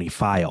the county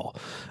file,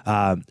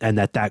 and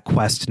that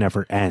quest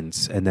never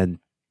ends. And then,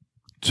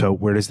 so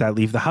where does that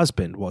leave the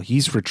husband? Well,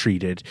 he's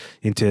retreated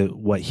into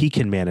what he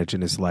can manage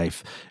in his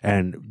life,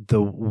 and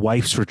the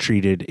wife's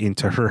retreated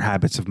into her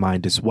habits of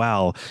mind as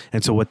well.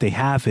 And so what they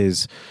have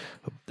is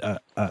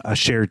a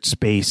shared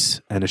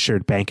space and a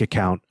shared bank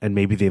account, and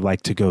maybe they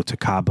like to go to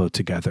Cabo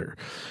together.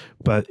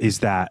 But is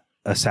that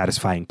a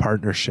satisfying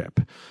partnership?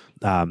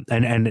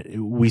 And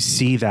we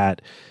see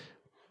that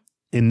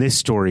in this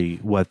story,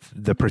 what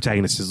the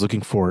protagonist is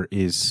looking for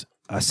is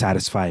a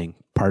satisfying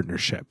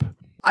partnership.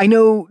 I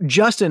know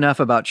just enough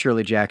about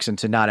Shirley Jackson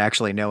to not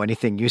actually know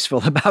anything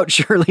useful about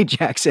Shirley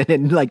Jackson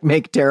and like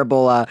make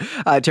terrible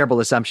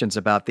assumptions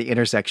about the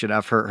intersection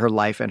of her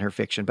life and her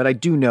fiction. But I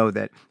do know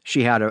that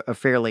she had a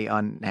fairly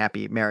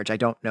unhappy marriage. I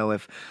don't know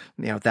if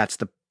that's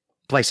the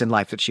place in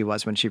life that she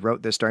was when she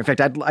wrote this story. In fact,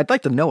 I'd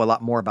like to know a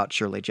lot more about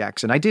Shirley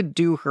Jackson. I did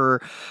do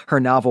her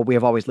novel, We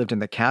Have Always Lived in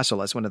the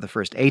Castle, as one of the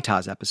first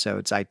ATOS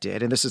episodes I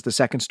did. And this is the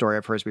second story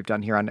of hers we've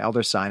done here on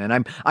Elder Sign.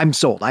 And I'm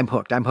sold. I'm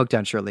hooked. I'm hooked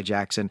on Shirley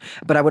Jackson.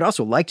 But I would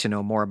also like to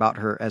know more about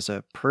her as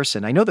a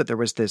person. I know that there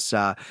was this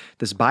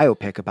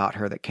biopic about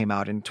her that came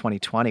out in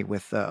 2020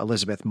 with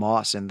Elizabeth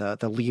Moss in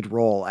the lead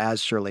role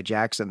as Shirley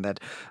Jackson. That,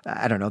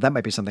 I don't know, that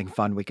might be something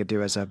fun we could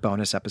do as a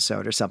bonus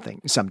episode or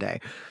something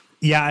someday.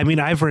 Yeah, I mean,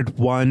 I've read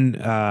one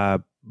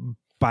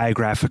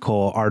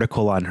biographical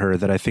article on her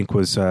that I think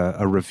was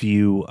a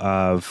review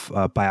of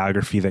a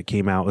biography that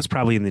came out. It was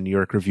probably in the New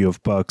York Review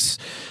of Books.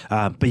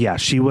 But yeah,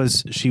 she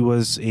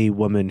was a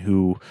woman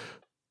who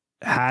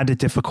had a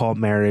difficult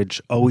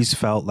marriage, always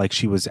felt like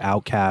she was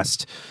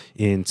outcast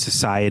in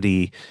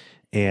society,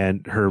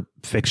 and her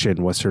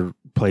fiction was her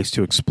place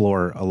to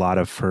explore a lot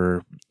of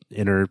her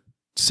inner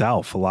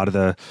self, a lot of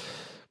the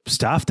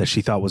stuff that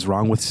she thought was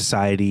wrong with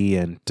society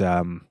and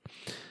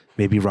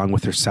maybe wrong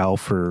with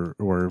herself,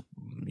 or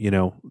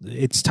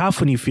it's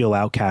tough when you feel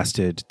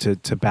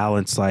outcasted to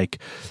balance, like,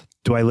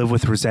 do I live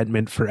with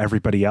resentment for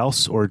everybody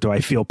else, or do I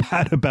feel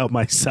bad about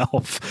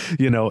myself?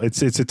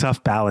 It's a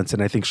tough balance.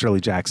 And I think Shirley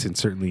Jackson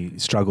certainly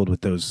struggled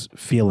with those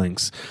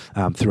feelings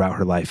throughout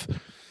her life.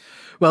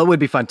 Well, it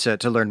would be fun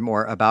to learn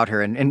more about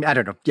her and I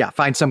don't know,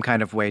 find some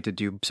kind of way to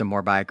do some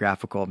more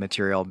biographical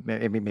material,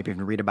 maybe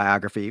even read a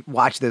biography,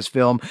 watch this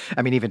film.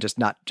 I mean, even just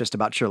not just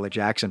about Shirley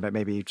Jackson, but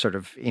maybe sort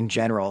of in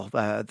general,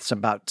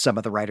 about some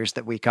of the writers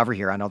that we cover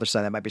here on Other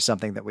Side. That might be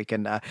something that we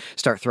can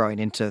start throwing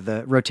into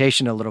the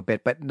rotation a little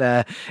bit. But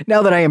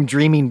now that I am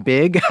dreaming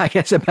big, I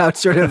guess, about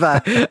sort of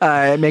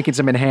making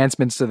some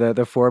enhancements to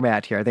the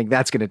format here, I think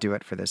that's going to do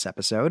it for this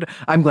episode.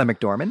 I'm Glenn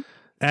McDorman.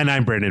 And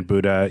I'm Brandon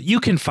Buddha. You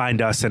can find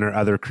us and our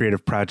other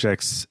creative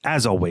projects,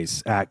 as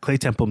always, at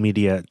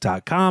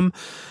claytemplemedia.com.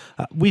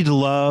 We'd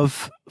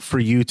love for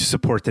you to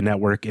support the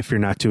network if you're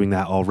not doing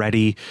that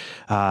already.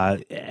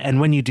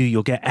 And when you do,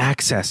 you'll get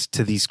access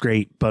to these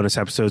great bonus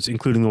episodes,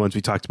 including the ones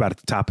we talked about at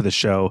the top of the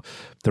show,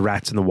 The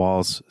Rats in the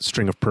Walls,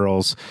 String of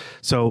Pearls.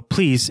 So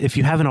please, if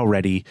you haven't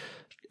already,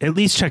 at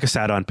least check us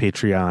out on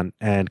Patreon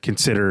and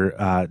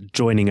consider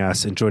joining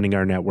us and joining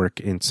our network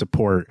in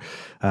support.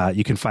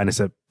 You can find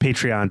us at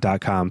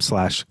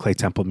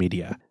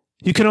patreon.com/claytemplemedia.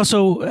 You can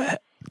also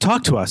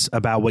talk to us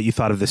about what you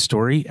thought of this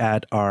story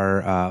at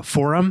our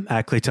forum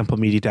at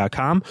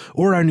claytemplemedia.com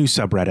or our new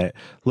subreddit.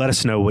 Let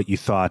us know what you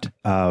thought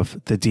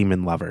of The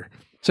Demon Lover.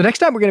 So next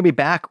time, we're going to be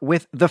back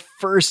with the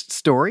first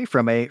story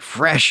from a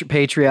fresh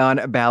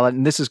Patreon ballot,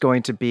 and this is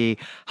going to be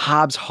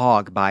Hobbs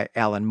Hogg by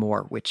Alan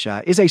Moore, which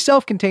is a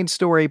self-contained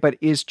story, but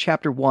is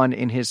chapter 1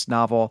 in his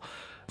novel,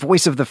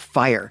 Voice of the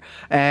Fire.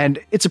 And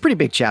it's a pretty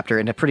big chapter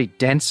and a pretty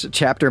dense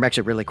chapter. I'm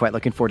actually really quite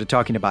looking forward to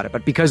talking about it,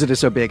 but because it is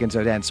so big and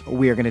so dense,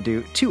 we are going to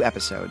do 2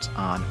 episodes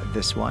on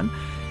this one.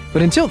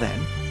 But until then,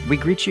 we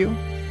greet you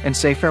and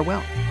say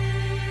farewell.